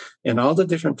and all the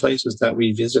different places that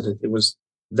we visited. It was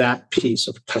that peace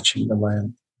of touching the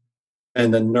land.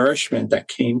 And the nourishment that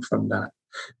came from that.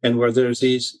 And where there's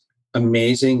these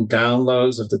amazing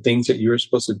downloads of the things that you're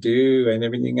supposed to do and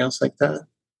everything else like that.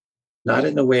 Not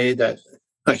in the way that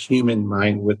a human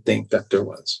mind would think that there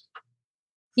was.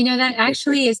 That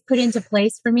actually is put into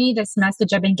place for me, this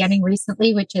message I've been getting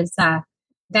recently, which is that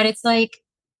it's like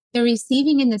the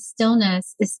receiving in the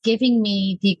stillness is giving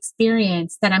me the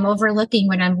experience that I'm overlooking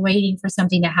when I'm waiting for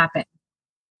something to happen.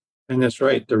 And that's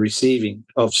right, the receiving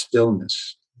of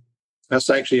stillness. That's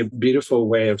actually a beautiful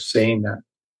way of saying that,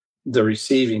 the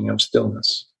receiving of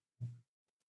stillness.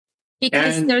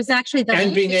 Because there's actually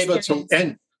being able to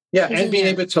being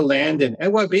able to land in it.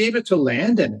 And be able to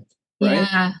land in it. Right?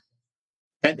 Yeah.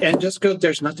 And just go,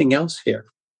 there's nothing else here.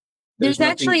 There's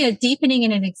actually a deepening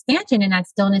and an expansion in that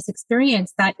stillness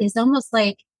experience that is almost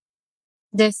like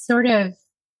this sort of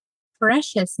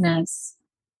preciousness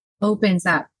opens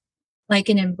up, like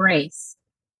an embrace,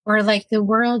 or like the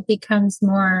world becomes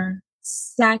more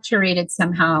saturated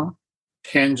somehow.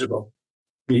 Tangible.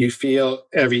 You feel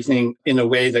everything in a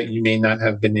way that you may not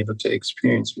have been able to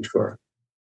experience before.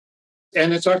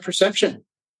 And it's our perception,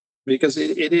 because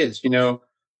it is.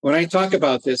 When I talk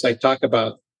about this, I talk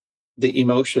about the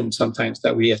emotion sometimes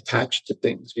that we attach to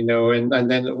things, and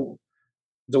then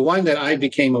the one that I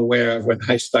became aware of when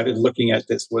I started looking at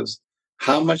this was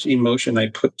how much emotion I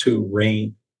put to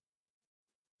rain.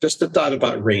 Just the thought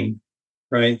about rain,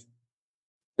 right?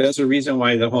 There's a reason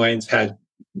why the Hawaiians had,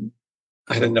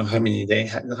 I don't know how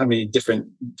many different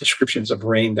descriptions of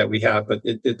rain that we have, but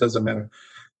it doesn't matter.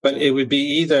 But it would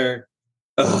be either,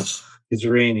 it's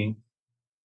raining,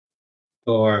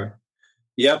 or,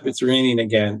 yep, it's raining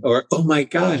again, or, oh my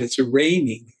God, it's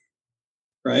raining,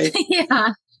 right?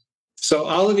 Yeah. So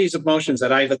all of these emotions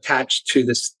that I've attached to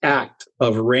this act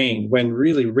of rain, when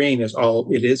really rain is all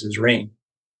it is rain.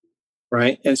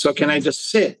 Right. And so can I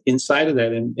just sit inside of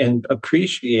that and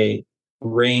appreciate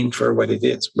rain for what it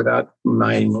is without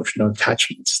my emotional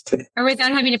attachments to it? Or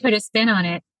without having to put a spin on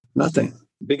it? Nothing.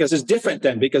 Because it's different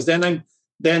then. Because then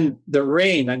the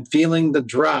rain, I'm feeling the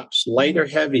drops, light or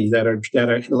heavy, that are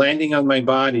landing on my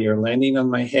body or landing on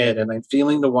my head. And I'm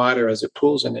feeling the water as it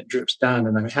pools and it drips down.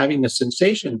 And I'm having the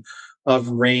sensation of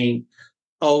rain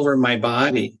over my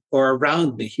body or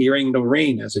around me, hearing the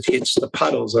rain as it hits the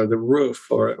puddles or the roof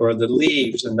or the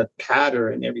leaves and the patter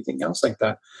and everything else like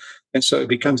that. And so it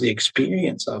becomes the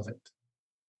experience of it,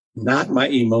 not my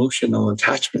emotional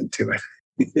attachment to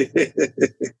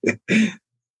it.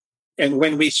 And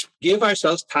when we give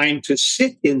ourselves time to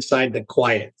sit inside the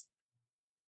quiet,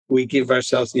 we give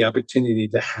ourselves the opportunity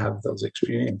to have those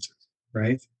experiences,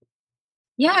 right?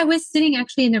 Yeah, I was sitting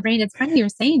actually in the rain. It's funny you were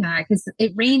saying that, because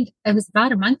it rained. It was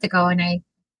about a month ago, and I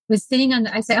was sitting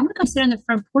I said, I'm going to go sit on the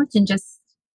front porch and just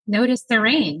notice the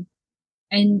rain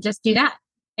and just do that.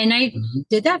 And I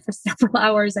did that for several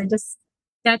hours. I just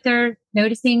that they're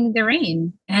noticing the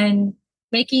rain and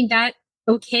making that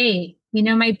okay.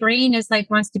 My brain is like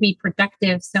wants to be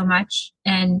productive so much.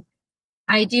 And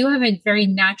I do have a very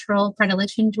natural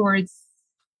predilection towards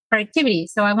productivity.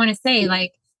 So I want to say,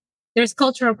 like, there's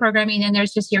cultural programming and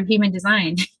there's just your human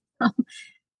design.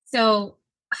 So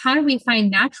how do we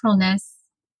find naturalness?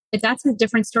 But that's a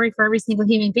different story for every single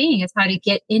human being, is how to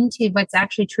get into what's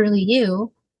actually truly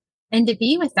you and to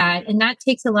be with that. And that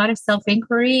takes a lot of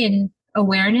self-inquiry and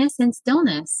awareness and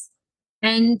stillness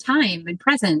and time and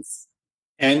presence.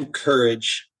 And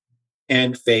courage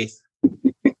and faith.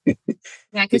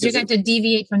 Yeah, because you got to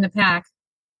deviate from the pack.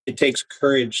 It takes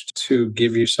courage to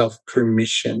give yourself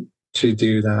permission to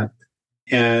do that.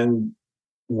 And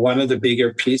one of the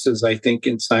bigger pieces, I think,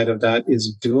 inside of that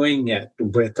is doing it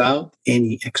without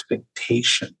any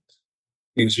expectation.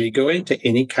 Because you go into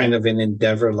any kind of an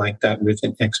endeavor like that with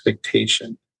an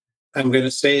expectation, I'm going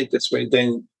to say it this way,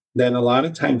 then a lot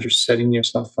of times you're setting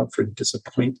yourself up for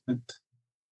disappointment.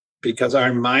 Because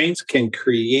our minds can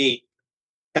create,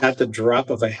 at the drop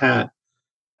of a hat,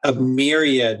 a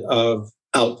myriad of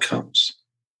outcomes.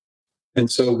 And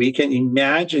so we can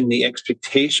imagine the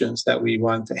expectations that we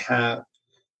want to have,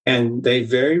 and they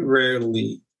very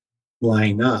rarely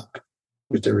line up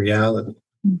with the reality.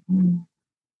 Mm-hmm.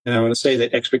 And I want to say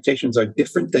that expectations are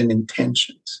different than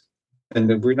intentions.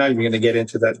 And we're not even going to get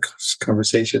into that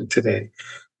conversation today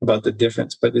about the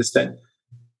difference, but it's that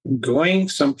going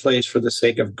someplace for the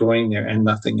sake of going there and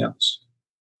nothing else.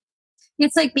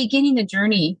 It's like beginning the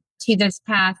journey to this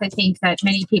path. I think that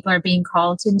many people are being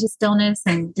called into stillness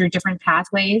and through different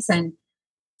pathways. And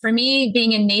for me,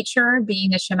 being in nature,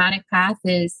 being the shamanic path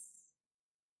is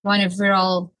one of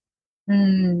real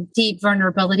deep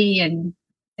vulnerability and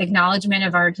acknowledgement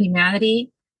of our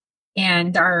humanity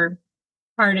and our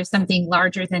part of something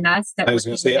larger than us. That I was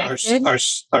going to say our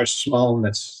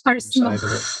smallness. Our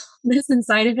smallness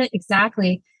inside of it.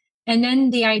 Exactly. And then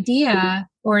the idea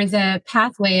or the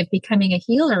pathway of becoming a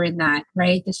healer in that,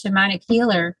 right? The shamanic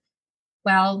healer.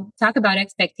 Well, talk about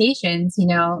expectations,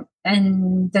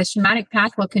 and the shamanic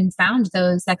path will confound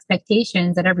those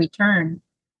expectations at every turn,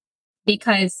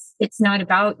 because it's not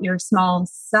about your small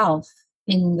self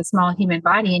in the small human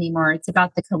body anymore. It's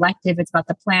about the collective. It's about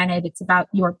the planet. It's about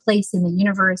your place in the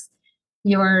universe,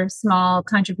 your small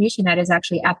contribution that is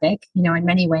actually epic, in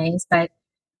many ways. But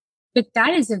that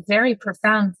is a very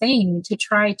profound thing to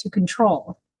try to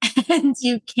control, and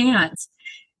you can't.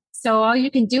 So all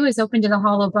you can do is open to the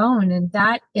hollow bone. And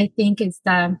that, I think, is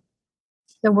the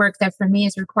work that for me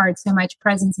has required so much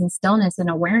presence and stillness and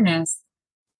awareness,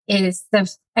 is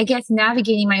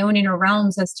navigating my own inner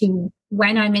realms as to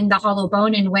when I'm in the hollow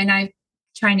bone and when I'm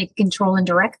trying to control and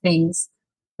direct things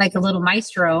like a little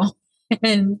maestro.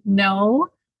 And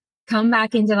come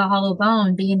back into the hollow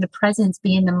bone, be in the presence,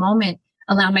 be in the moment.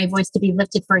 Allow my voice to be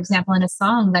lifted, for example, in a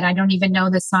song that I don't even know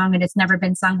the song and it's never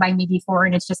been sung by me before,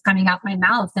 and it's just coming out my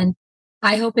mouth. And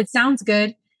I hope it sounds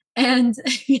good. And,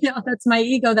 that's my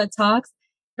ego that talks.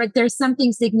 But there's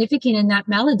something significant in that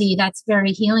melody that's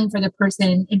very healing for the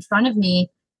person in front of me.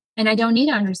 And I don't need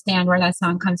to understand where that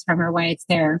song comes from or why it's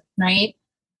there, right?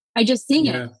 I just sing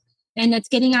it. And it's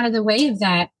getting out of the way of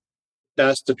that.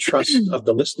 That's the trust of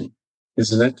the listening,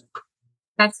 isn't it?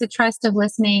 That's the trust of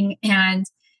listening. And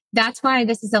that's why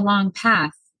this is a long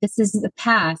path. This is the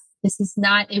path. This is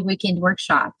not a weekend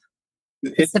workshop.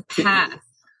 It's a path.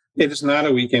 It is not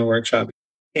a weekend workshop.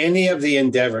 Any of the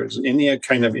endeavors, any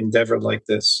kind of endeavor like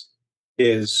this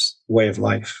is way of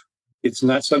life. It's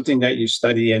not something that you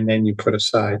study and then you put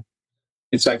aside.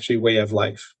 It's actually way of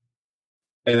life.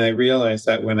 And I realized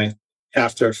that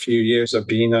after a few years of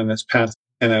being on this path,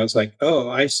 and I was like, oh,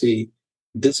 I see.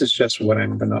 This is just what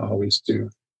I'm going to always do.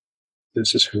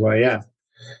 This is who I am.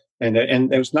 And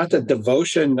it was not the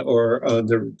devotion or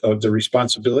the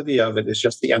responsibility of it. It's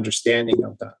just the understanding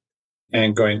of that.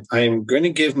 And I am going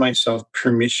to give myself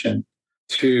permission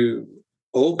to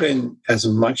open as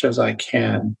much as I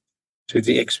can to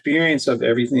the experience of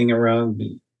everything around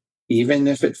me, even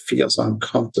if it feels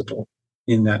uncomfortable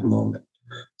in that moment,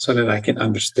 so that I can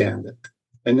understand it.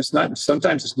 And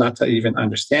sometimes it's not to even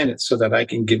understand it, so that I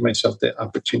can give myself the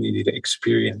opportunity to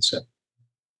experience it.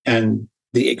 And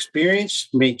the experience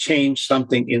may change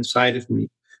something inside of me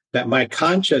that my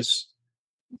conscious,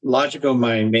 logical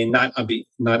mind may not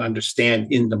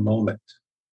understand in the moment.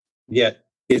 Yet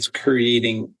it's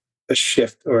creating a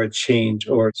shift or a change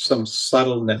or some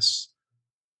subtleness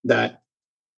that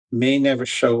may never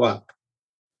show up.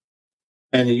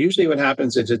 And usually what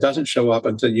happens is it doesn't show up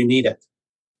until you need it.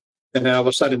 And then all of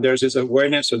a sudden there's this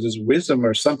awareness or this wisdom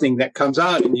or something that comes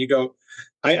out and you go,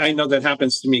 I know that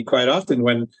happens to me quite often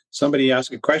when somebody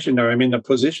asks a question or I'm in a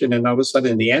position and all of a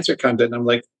sudden the answer comes and I'm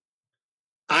like,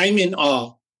 I'm in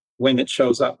awe when it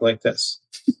shows up like this.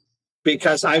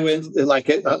 Because I would like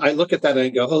it. I look at that and I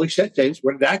go, holy shit, James,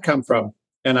 where did that come from?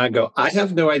 And I go, I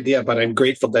have no idea, but I'm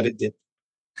grateful that it did.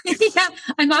 Yeah,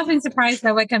 I'm often surprised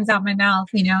by what comes out my mouth,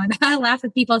 and I laugh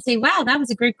at people and say, wow, that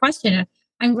was a great question.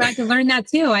 I'm glad to learn that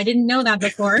too. I didn't know that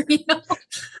before,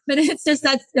 but it's just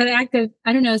that act of,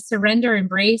 I don't know, surrender,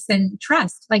 embrace, and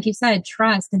trust. Like you said,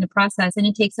 trust in the process. And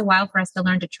it takes a while for us to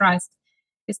learn to trust,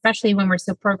 especially when we're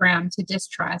so programmed to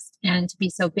distrust and to be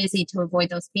so busy to avoid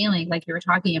those feelings like you were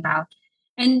talking about.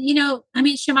 And,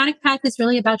 shamanic path is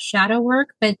really about shadow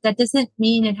work, but that doesn't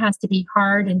mean it has to be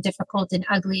hard and difficult and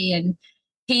ugly and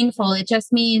painful. It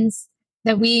just means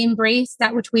that we embrace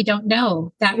that which we don't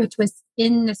know, that which was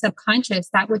in the subconscious,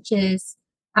 that which is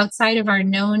outside of our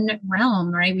known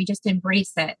realm, right? We just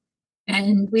embrace it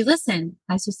and we listen,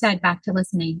 as you said, back to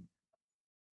listening.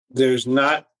 There's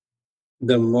not,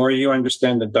 the more you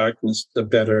understand the darkness, the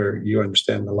better you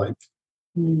understand the light.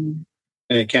 And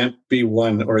it can't be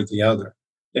one or the other.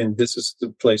 And this is the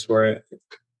place where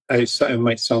it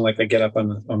might sound like I get up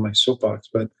on my soapbox,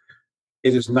 but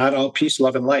it is not all peace,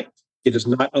 love, and light. It is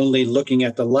not only looking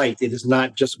at the light. It is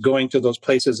not just going to those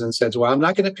places and says, well, I'm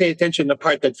not going to pay attention to the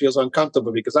part that feels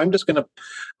uncomfortable because I'm just going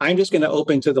to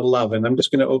open to the love and I'm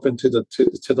just going to open to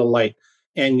the light.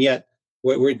 And yet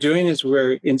what we're doing is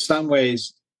we're in some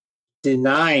ways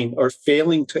denying or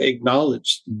failing to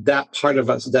acknowledge that part of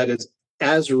us that is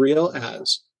as real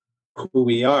as who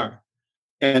we are.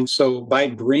 And so by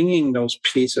bringing those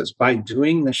pieces, by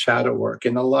doing the shadow work,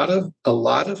 and a lot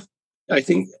of,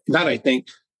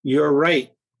 you're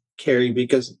right, Carrie,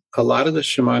 because a lot of the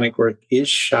shamanic work is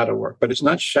shadow work, but it's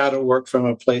not shadow work from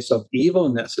a place of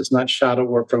evilness. It's not shadow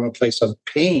work from a place of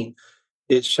pain.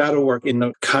 It's shadow work in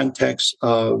the context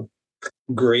of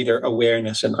greater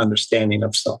awareness and understanding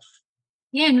of self.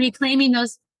 Yeah, and reclaiming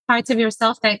those parts of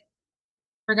yourself that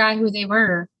forgot who they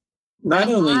were. Not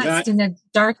only lost that, in the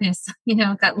darkness,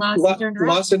 got lost.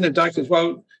 Lost in the darkness.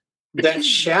 Well, that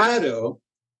shadow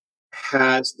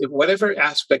has, whatever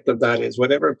aspect of that is,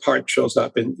 whatever part shows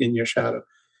up in your shadow,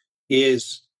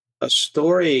 is a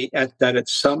story that at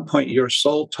some point your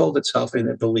soul told itself and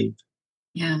it believed.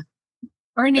 Yeah.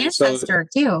 Or an ancestor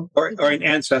too. Or an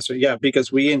ancestor, yeah,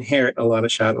 because we inherit a lot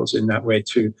of shadows in that way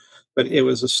too. But it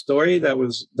was a story that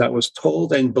was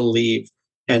told and believed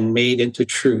and made into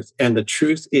truth. And the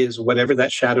truth is whatever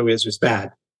that shadow is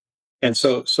bad. And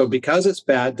so because it's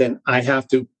bad, then I have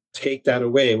to take that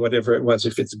away, whatever it was,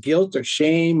 if it's guilt or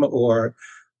shame or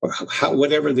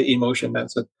whatever the emotion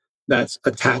that's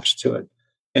attached to it.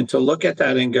 And to look at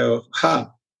that and go, I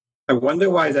wonder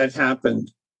why that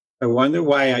happened. I wonder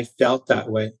why I felt that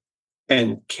way.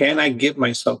 And can I give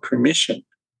myself permission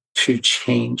to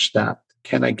change that?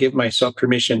 Can I give myself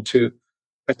permission to,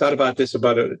 I thought about this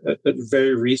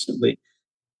very recently.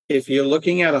 If you're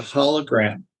looking at a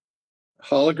hologram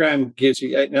gives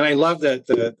you, and I love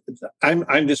that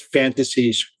I'm this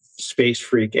fantasy space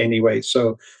freak anyway.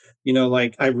 So,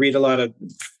 like I read a lot of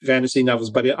fantasy novels,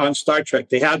 but on Star Trek,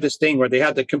 they have this thing where they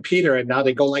have the computer and now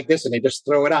they go like this and they just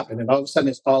throw it up and then all of a sudden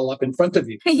it's all up in front of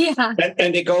you. Yeah.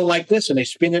 And they go like this and they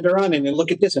spin it around and they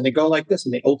look at this and they go like this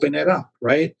and they open it up,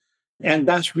 right? And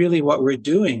that's really what we're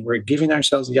doing. We're giving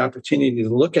ourselves the opportunity to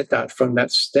look at that from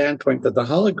that standpoint of the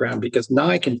hologram, because now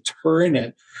I can turn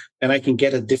it and I can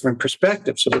get a different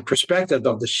perspective. So the perspective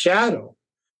of the shadow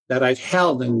that I've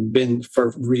held and been for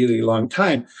a really long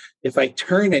time, if I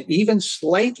turn it even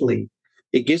slightly,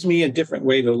 it gives me a different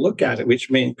way to look at it, which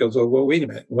means goes, oh, well, wait a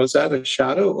minute. Was that a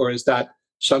shadow or is that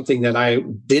something that I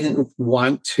didn't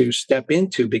want to step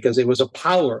into because it was a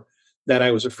power that I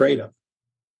was afraid of?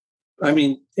 I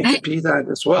mean, it could be that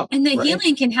as well. And the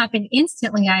healing can happen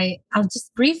instantly. I'll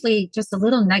just briefly, just a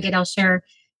little nugget I'll share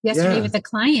yesterday with a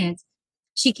client.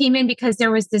 She came in because there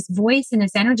was this voice and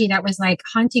this energy that was like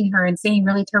haunting her and saying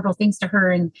really terrible things to her.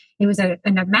 And it was a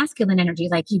masculine energy,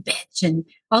 like you bitch and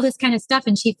all this kind of stuff.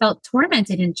 And she felt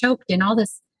tormented and choked and all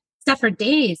this stuff for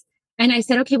days. And I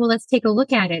said, okay, well, let's take a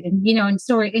look at it. And,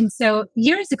 so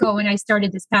years ago when I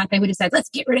started this path, I would have said, let's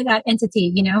get rid of that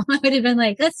entity. I would have been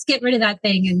like, let's get rid of that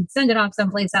thing and send it off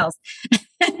someplace else.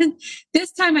 And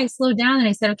this time I slowed down and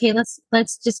I said, okay,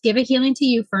 let's just give a healing to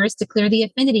you first to clear the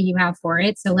affinity you have for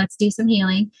it. So let's do some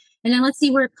healing and then let's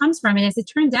see where it comes from. And as it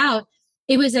turned out,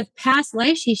 it was a past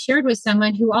life she shared with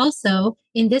someone who also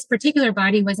in this particular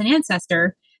body was an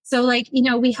ancestor. So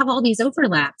we have all these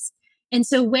overlaps. And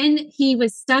so when he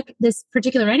was stuck, this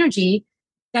particular energy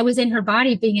that was in her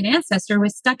body being an ancestor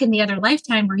was stuck in the other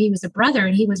lifetime where he was a brother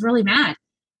and he was really mad.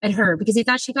 at her because he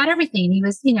thought she got everything. He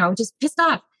was, just pissed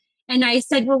off. And I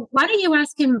said, well, why don't you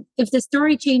ask him if the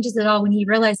story changes at all when he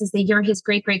realizes that you're his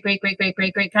great, great, great, great, great,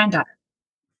 great, great granddaughter?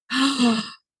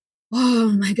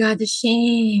 Oh my God, the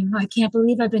shame. I can't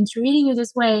believe I've been treating you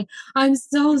this way. I'm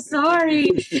so sorry.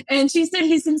 And she said,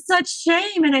 he's in such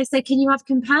shame. And I said, can you have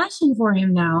compassion for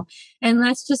him now? And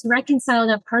let's just reconcile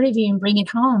that part of you and bring it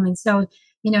home. And so,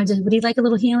 would he like a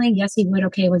little healing? Yes, he would.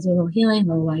 Okay, was a little healing.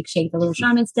 We'll like shake the little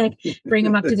shaman stick, bring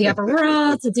him up to the upper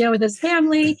world to deal with his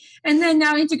family. And then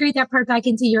now integrate that part back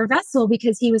into your vessel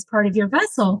because he was part of your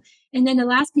vessel. And then the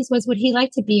last piece was, would he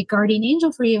like to be a guardian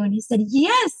angel for you? And he said,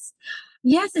 yes.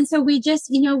 Yes. And so we just,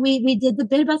 we did the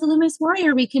bit about the luminous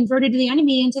warrior. We converted the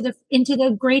enemy into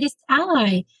the greatest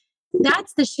ally.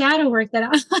 That's the shadow work that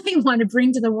I want to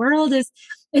bring to the world is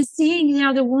seeing,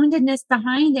 the woundedness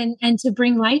behind and to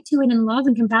bring light to it and love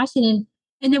and compassion.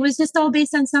 And it was just all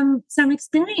based on some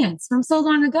experience from so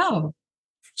long ago.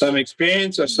 Some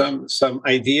experience or some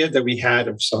idea that we had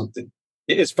of something.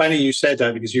 It's funny you said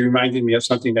that because you reminded me of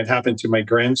something that happened to my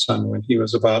grandson when he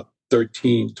was about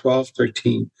 13.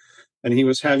 And he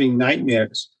was having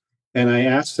nightmares. And I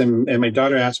asked him, and my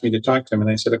daughter asked me to talk to him.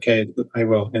 And I said, okay, I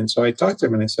will. And so I talked to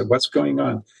him and I said, what's going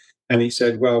on? And he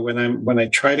said, well, when I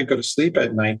try to go to sleep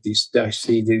at night, I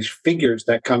see these figures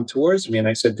that come towards me. And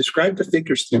I said, describe the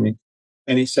figures to me.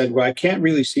 And he said, well, I can't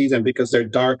really see them because they're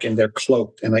dark and they're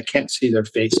cloaked and I can't see their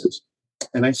faces.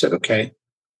 And I said, okay.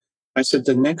 I said,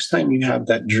 the next time you have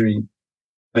that dream,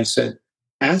 I said,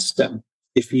 ask them,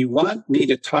 if you want me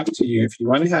to talk to you, if you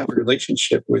want to have a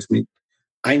relationship with me,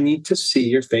 I need to see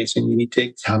your face and you need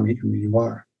to tell me who you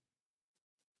are.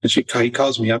 And he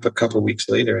calls me up a couple of weeks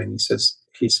later and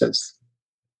he says,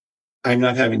 I'm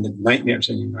not having the nightmares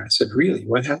anymore. I said, really?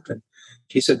 What happened?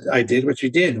 He said, I did what you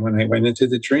did when I went into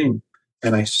the dream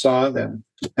and I saw them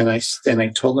and I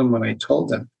told them what I told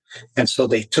them. And so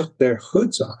they took their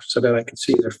hoods off so that I could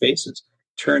see their faces.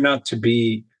 Turned out to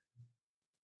be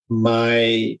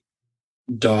my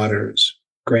daughter's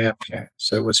grandparents.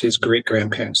 So it was his great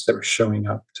grandparents that were showing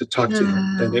up to talk to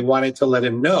him. And they wanted to let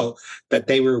him know that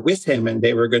they were with him and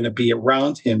they were going to be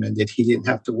around him and that he didn't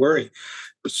have to worry.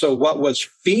 So what was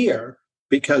fear,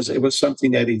 because it was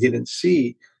something that he didn't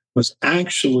see, was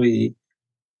actually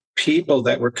people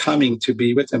that were coming to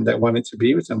be with him, that wanted to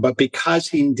be with him. But because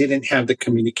he didn't have the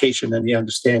communication and the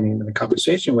understanding and the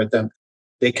conversation with them,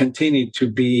 they continued to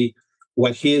be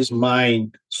what his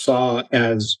mind saw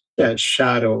as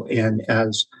shadow and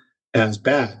as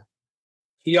bad.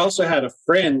 He also had a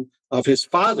friend of his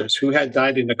father's who had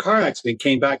died in a car accident,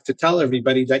 came back to tell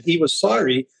everybody that he was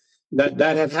sorry that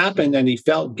had happened and he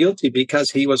felt guilty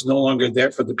because he was no longer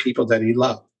there for the people that he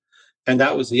loved. And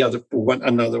that was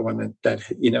another one that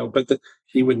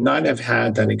he would not have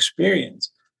had that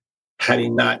experience had he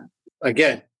not,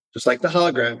 again, just like the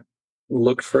hologram,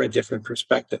 looked for a different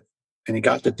perspective. And he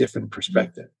got the different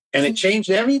perspective. And it changed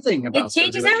everything about it. It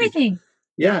changes everything.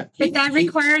 Yeah. But that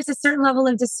requires a certain level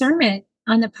of discernment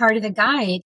on the part of the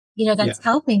guide, that's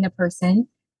helping the person,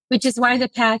 which is why the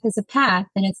path is a path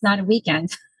and it's not a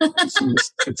weekend.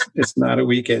 It's not a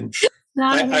weekend.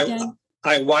 Not a weekend.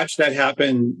 I watched that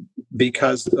happen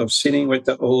because of sitting with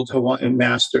the old Hawaiian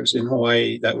masters in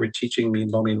Hawaii that were teaching me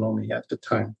Lomi Lomi at the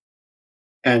time.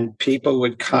 And people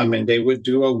would come and they would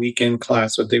do a weekend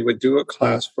class, or they would do a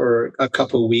class for a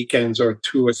couple of weekends or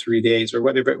 2 or 3 days or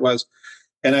whatever it was.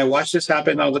 And I watched this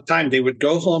happen all the time. They would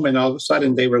go home and all of a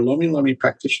sudden they were Lomi Lomi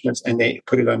practitioners and they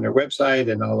put it on their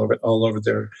website and all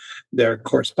over their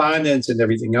correspondence and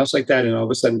everything else like that. And all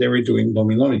of a sudden they were doing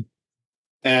Lomi Lomi.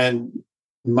 And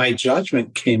my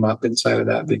judgment came up inside of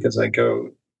that because I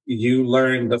go, you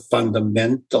learn the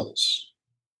fundamentals.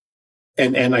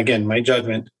 And again, my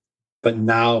judgment, but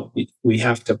now we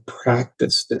have to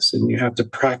practice this and you have to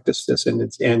practice this. And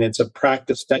it's a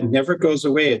practice that never goes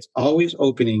away. It's always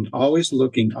opening, always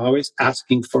looking, always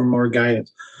asking for more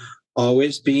guidance,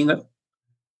 always being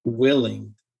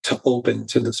willing to open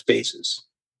to the spaces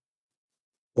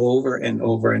over and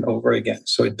over and over again.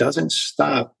 So it doesn't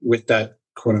stop with that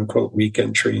quote unquote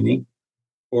weekend training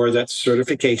or that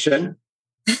certification.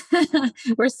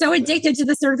 We're so addicted to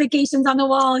the certifications on the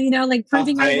wall, like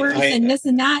proving your worth and this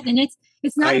and that. And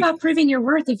it's not about proving your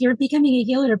worth. If you're becoming a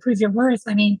healer to prove your worth,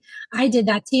 I mean, I did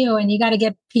that too. And you got to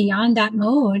get beyond that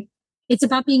mode. It's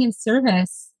about being in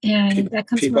service. And that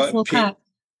comes from a full cup.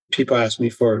 People ask me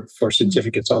for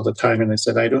certificates all the time. And I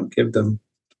said, I don't give them.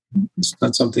 It's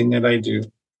not something that I do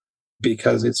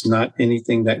because it's not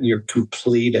anything that you're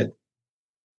completed.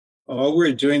 All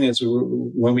we're doing is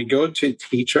when we go to a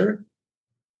teacher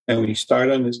and we start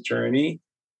on this journey,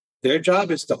 their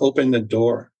job is to open the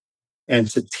door and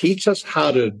to teach us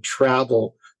how to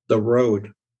travel the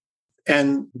road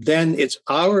And then it's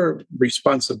our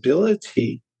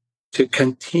responsibility to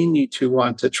continue to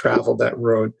want to travel that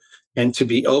road and to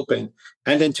be open.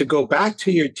 And then to go back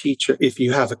to your teacher if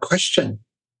you have a question.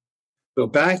 Go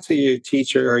back to your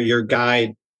teacher or your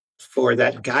guide for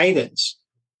that guidance,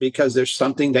 because there's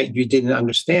something that you didn't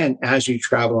understand as you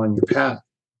travel on your path,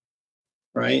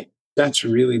 right? That's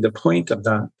really the point of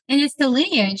that. And it's the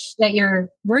lineage that you're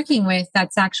working with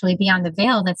that's actually beyond the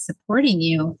veil that's supporting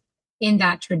you in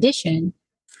that tradition.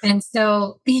 And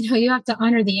so, you have to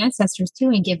honor the ancestors too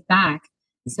and give back.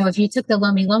 So if you took the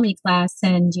Lomi Lomi class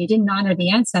and you didn't honor the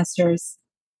ancestors,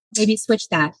 maybe switch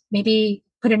that. Maybe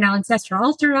put an ancestral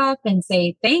altar up and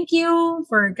say, thank you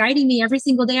for guiding me every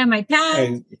single day on my path.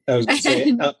 And I was going to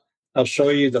say, I'll show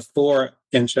you the 4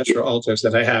 ancestral altars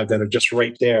that I have that are just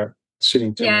right there,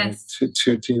 sitting to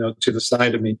the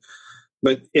side of me.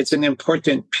 But it's an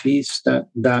important piece,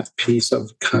 that piece of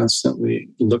constantly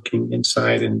looking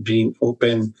inside and being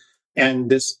open. And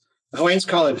this, Hawaiians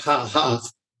call it ha.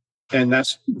 And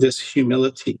that's this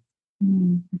humility,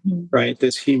 right?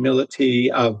 This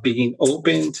humility of being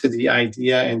open to the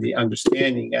idea and the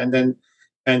understanding. And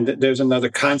there's another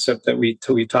concept that we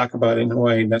talk about in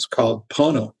Hawaii, and that's called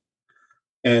pono.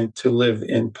 And to live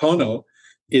in pono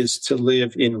is to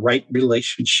live in right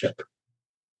relationship.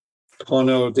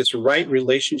 Pono, this right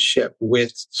relationship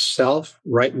with self,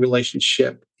 right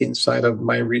relationship inside of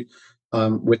my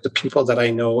with the people that I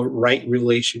know, right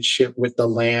relationship with the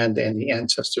land and the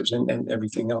ancestors and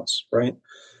everything else, right?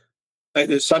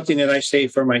 There's something that I say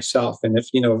for myself, and if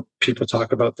people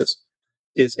talk about this,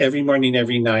 is every morning,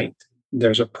 every night,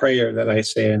 there's a prayer that I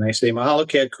say, and I say Mahalo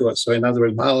Keakua. So in other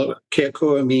words, Mahalo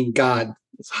Keakua means God,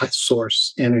 it's high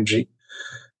source energy.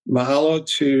 Mahalo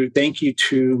thank you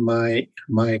to my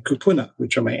kupuna,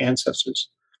 which are my ancestors.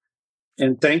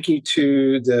 And thank you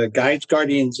to the guides,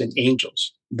 guardians, and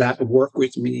angels that work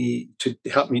with me to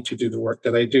help me to do the work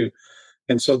that I do.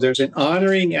 And so there's an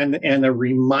honoring and a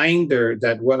reminder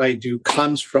that what I do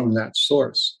comes from that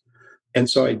source. And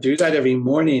so I do that every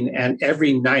morning and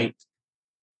every night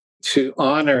to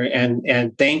honor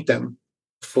and thank them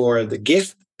for the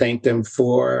gift, thank them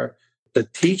for the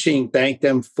teaching, thank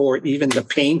them for even the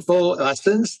painful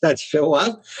lessons that show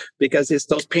up, because it's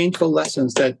those painful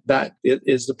lessons that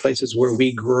is the places where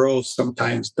we grow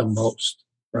sometimes the most,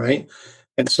 right?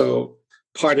 And so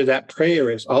part of that prayer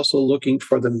is also looking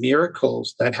for the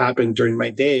miracles that happen during my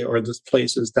day, or the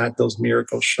places that those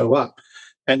miracles show up.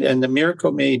 And the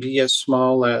miracle may be as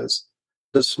small as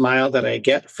the smile that I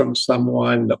get from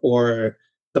someone, or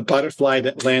the butterfly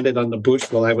that landed on the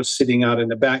bush while I was sitting out in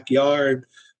the backyard,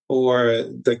 or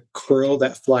the squirrel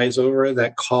that flies over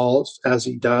that calls as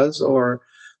he does, or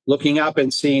looking up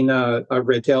and seeing a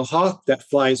red-tailed hawk that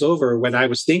flies over when I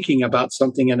was thinking about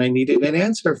something and I needed an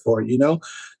answer for,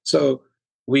 So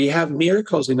we have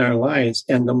miracles in our lives,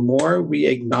 and the more we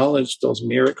acknowledge those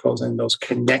miracles and those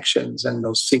connections and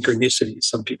those synchronicities,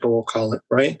 some people will call it,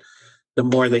 right? The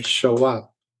more they show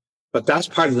up. But that's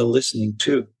part of the listening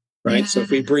too, right? Yeah. So if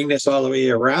we bring this all the way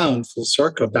around full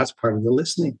circle, that's part of the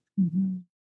listening. Mm-hmm.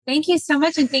 Thank you so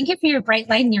much. And thank you for your bright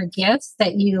light and your gifts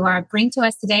that you bring to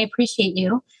us today. I appreciate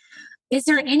you. Is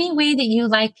there any way that you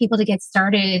like people to get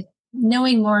started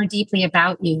knowing more deeply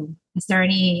about you? Is there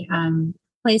any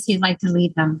place you'd like to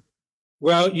lead them?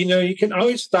 Well, you can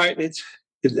always start. This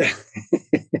is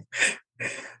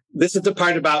the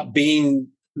part about being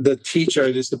the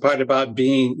teacher. This is the part about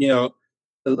being, one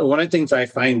of the things I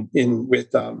find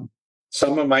with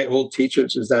some of my old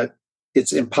teachers is that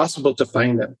it's impossible to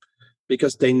find them,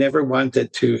 because they never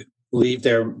wanted to leave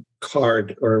their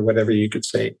card or whatever you could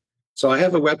say. So I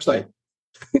have a website.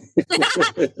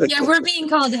 Yeah, we're being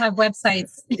called to have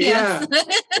websites. Yeah.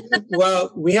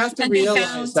 Well, we have to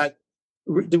realize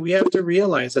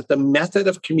that the method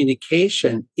of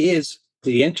communication is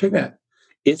the internet.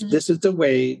 This is the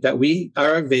way that we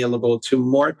are available to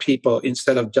more people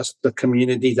instead of just the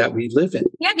community that we live in.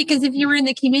 Yeah, because if you were in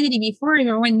the community before,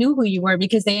 everyone knew who you were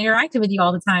because they interacted with you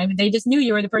all the time. They just knew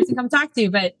you were the person to come talk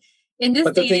to. But in this,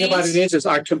 but the thing about it is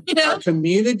our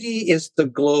community is the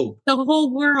globe, the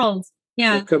whole world.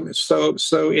 Yeah. So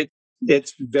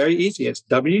it's very easy. It's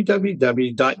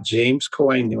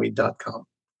www.jameskoinui.com.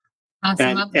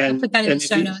 Awesome. I'll put that in the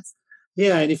show notes.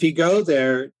 Yeah, and if you go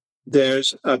there,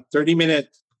 there's a 30-minute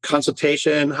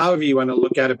consultation, however you want to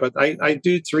look at it. But I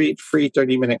do 3 free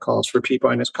 30-minute calls for people,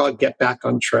 and it's called Get Back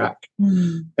on Track.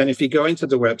 Mm. And if you go into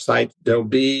the website, there'll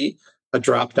be a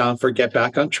drop down for Get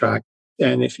Back on Track.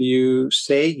 And if you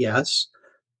say yes,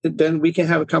 then we can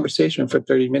have a conversation for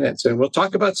 30 minutes. And we'll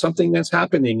talk about something that's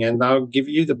happening. And I'll give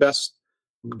you the best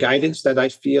guidance that I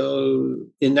feel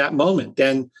in that moment.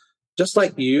 And just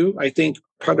like you, I think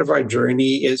part of our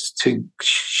journey is to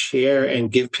share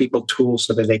and give people tools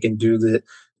so that they can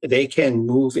they can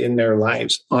move in their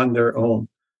lives on their own.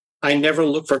 I never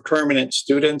look for permanent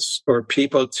students or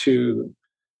people to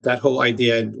that whole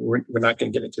idea. We're not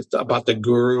going to get into about the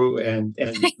guru and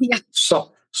yeah.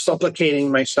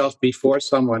 Supplicating myself before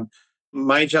someone.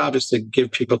 My job is to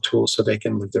give people tools so they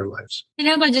can live their lives. And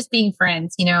how about just being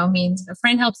friends? I mean, a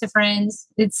friend helps a friend.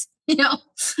 It's,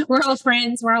 we're all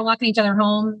friends. We're all walking each other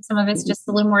home. Some of us just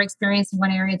a little more experienced in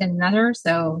one area than another.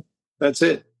 So that's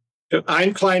it. If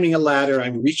I'm climbing a ladder,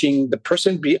 I'm reaching, the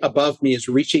person above me is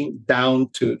reaching down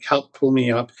to help pull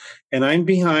me up. And I'm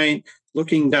behind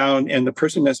looking down, and the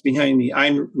person that's behind me,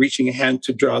 I'm reaching a hand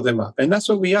to draw them up. And that's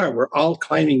what we are. We're all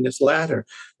climbing this ladder.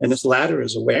 And this ladder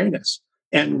is awareness.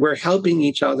 And we're helping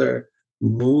each other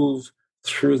move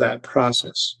through that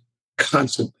process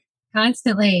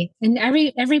constantly. And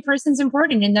every person's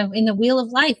important in the wheel of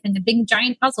life, in the big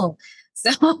giant puzzle.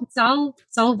 So it's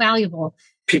all valuable.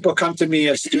 People come to me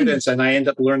as students and I end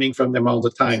up learning from them all the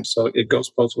time. So it goes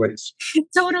both ways.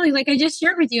 Totally. Like I just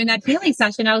shared with you in that feeling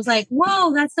session, I was like,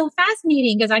 whoa, that's so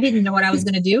fascinating, because I didn't know what I was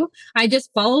going to do. I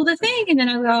just follow the thing. And then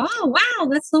I go, oh, wow,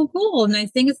 that's so cool. And I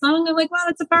sing a song. I'm like, wow,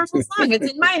 that's a powerful song. It's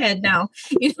in my head now.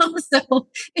 So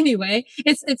anyway,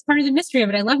 it's part of the mystery of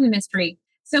it. I love the mystery.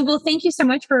 So, well, thank you so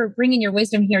much for bringing your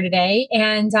wisdom here today.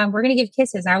 And we're going to give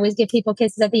kisses. I always give people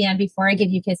kisses at the end before I give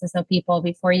you kisses. So people,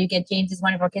 before you get James's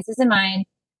wonderful kisses in mine,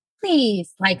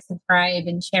 please like, subscribe,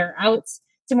 and share out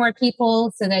to more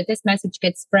people so that this message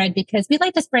gets spread, because we'd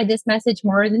like to spread this message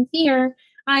more than fear.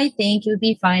 I think it would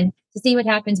be fun to see what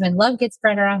happens when love gets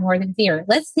spread around more than fear.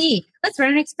 Let's see. Let's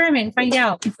run an experiment and find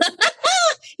out.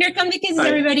 Here come the kisses,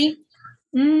 everybody.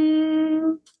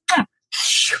 And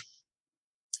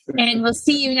we'll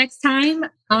see you next time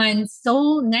on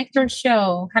Soul Nectar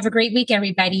Show. Have a great week,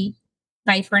 everybody.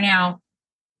 Bye for now.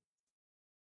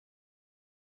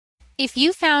 If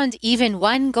you found even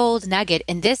one gold nugget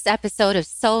in this episode of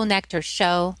Soul Nectar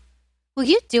Show, will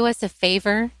you do us a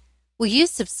favor? Will you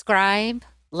subscribe,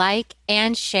 like,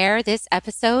 and share this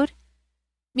episode?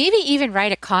 Maybe even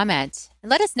write a comment and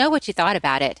let us know what you thought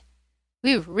about it.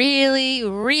 We really,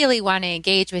 really want to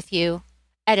engage with you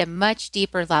at a much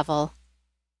deeper level.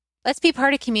 Let's be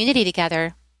part of community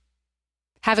together.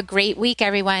 Have a great week,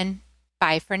 everyone.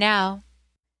 Bye for now.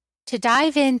 To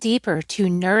dive in deeper to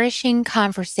nourishing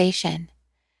conversation,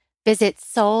 visit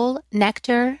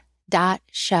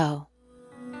soulnectar.show.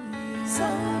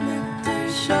 Soul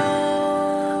Nectar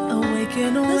Show.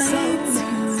 Awaken,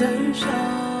 Nectar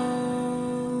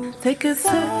Show. Take a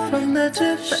sip from the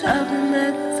drip of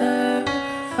nectar,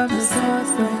 from the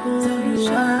source of who you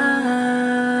are.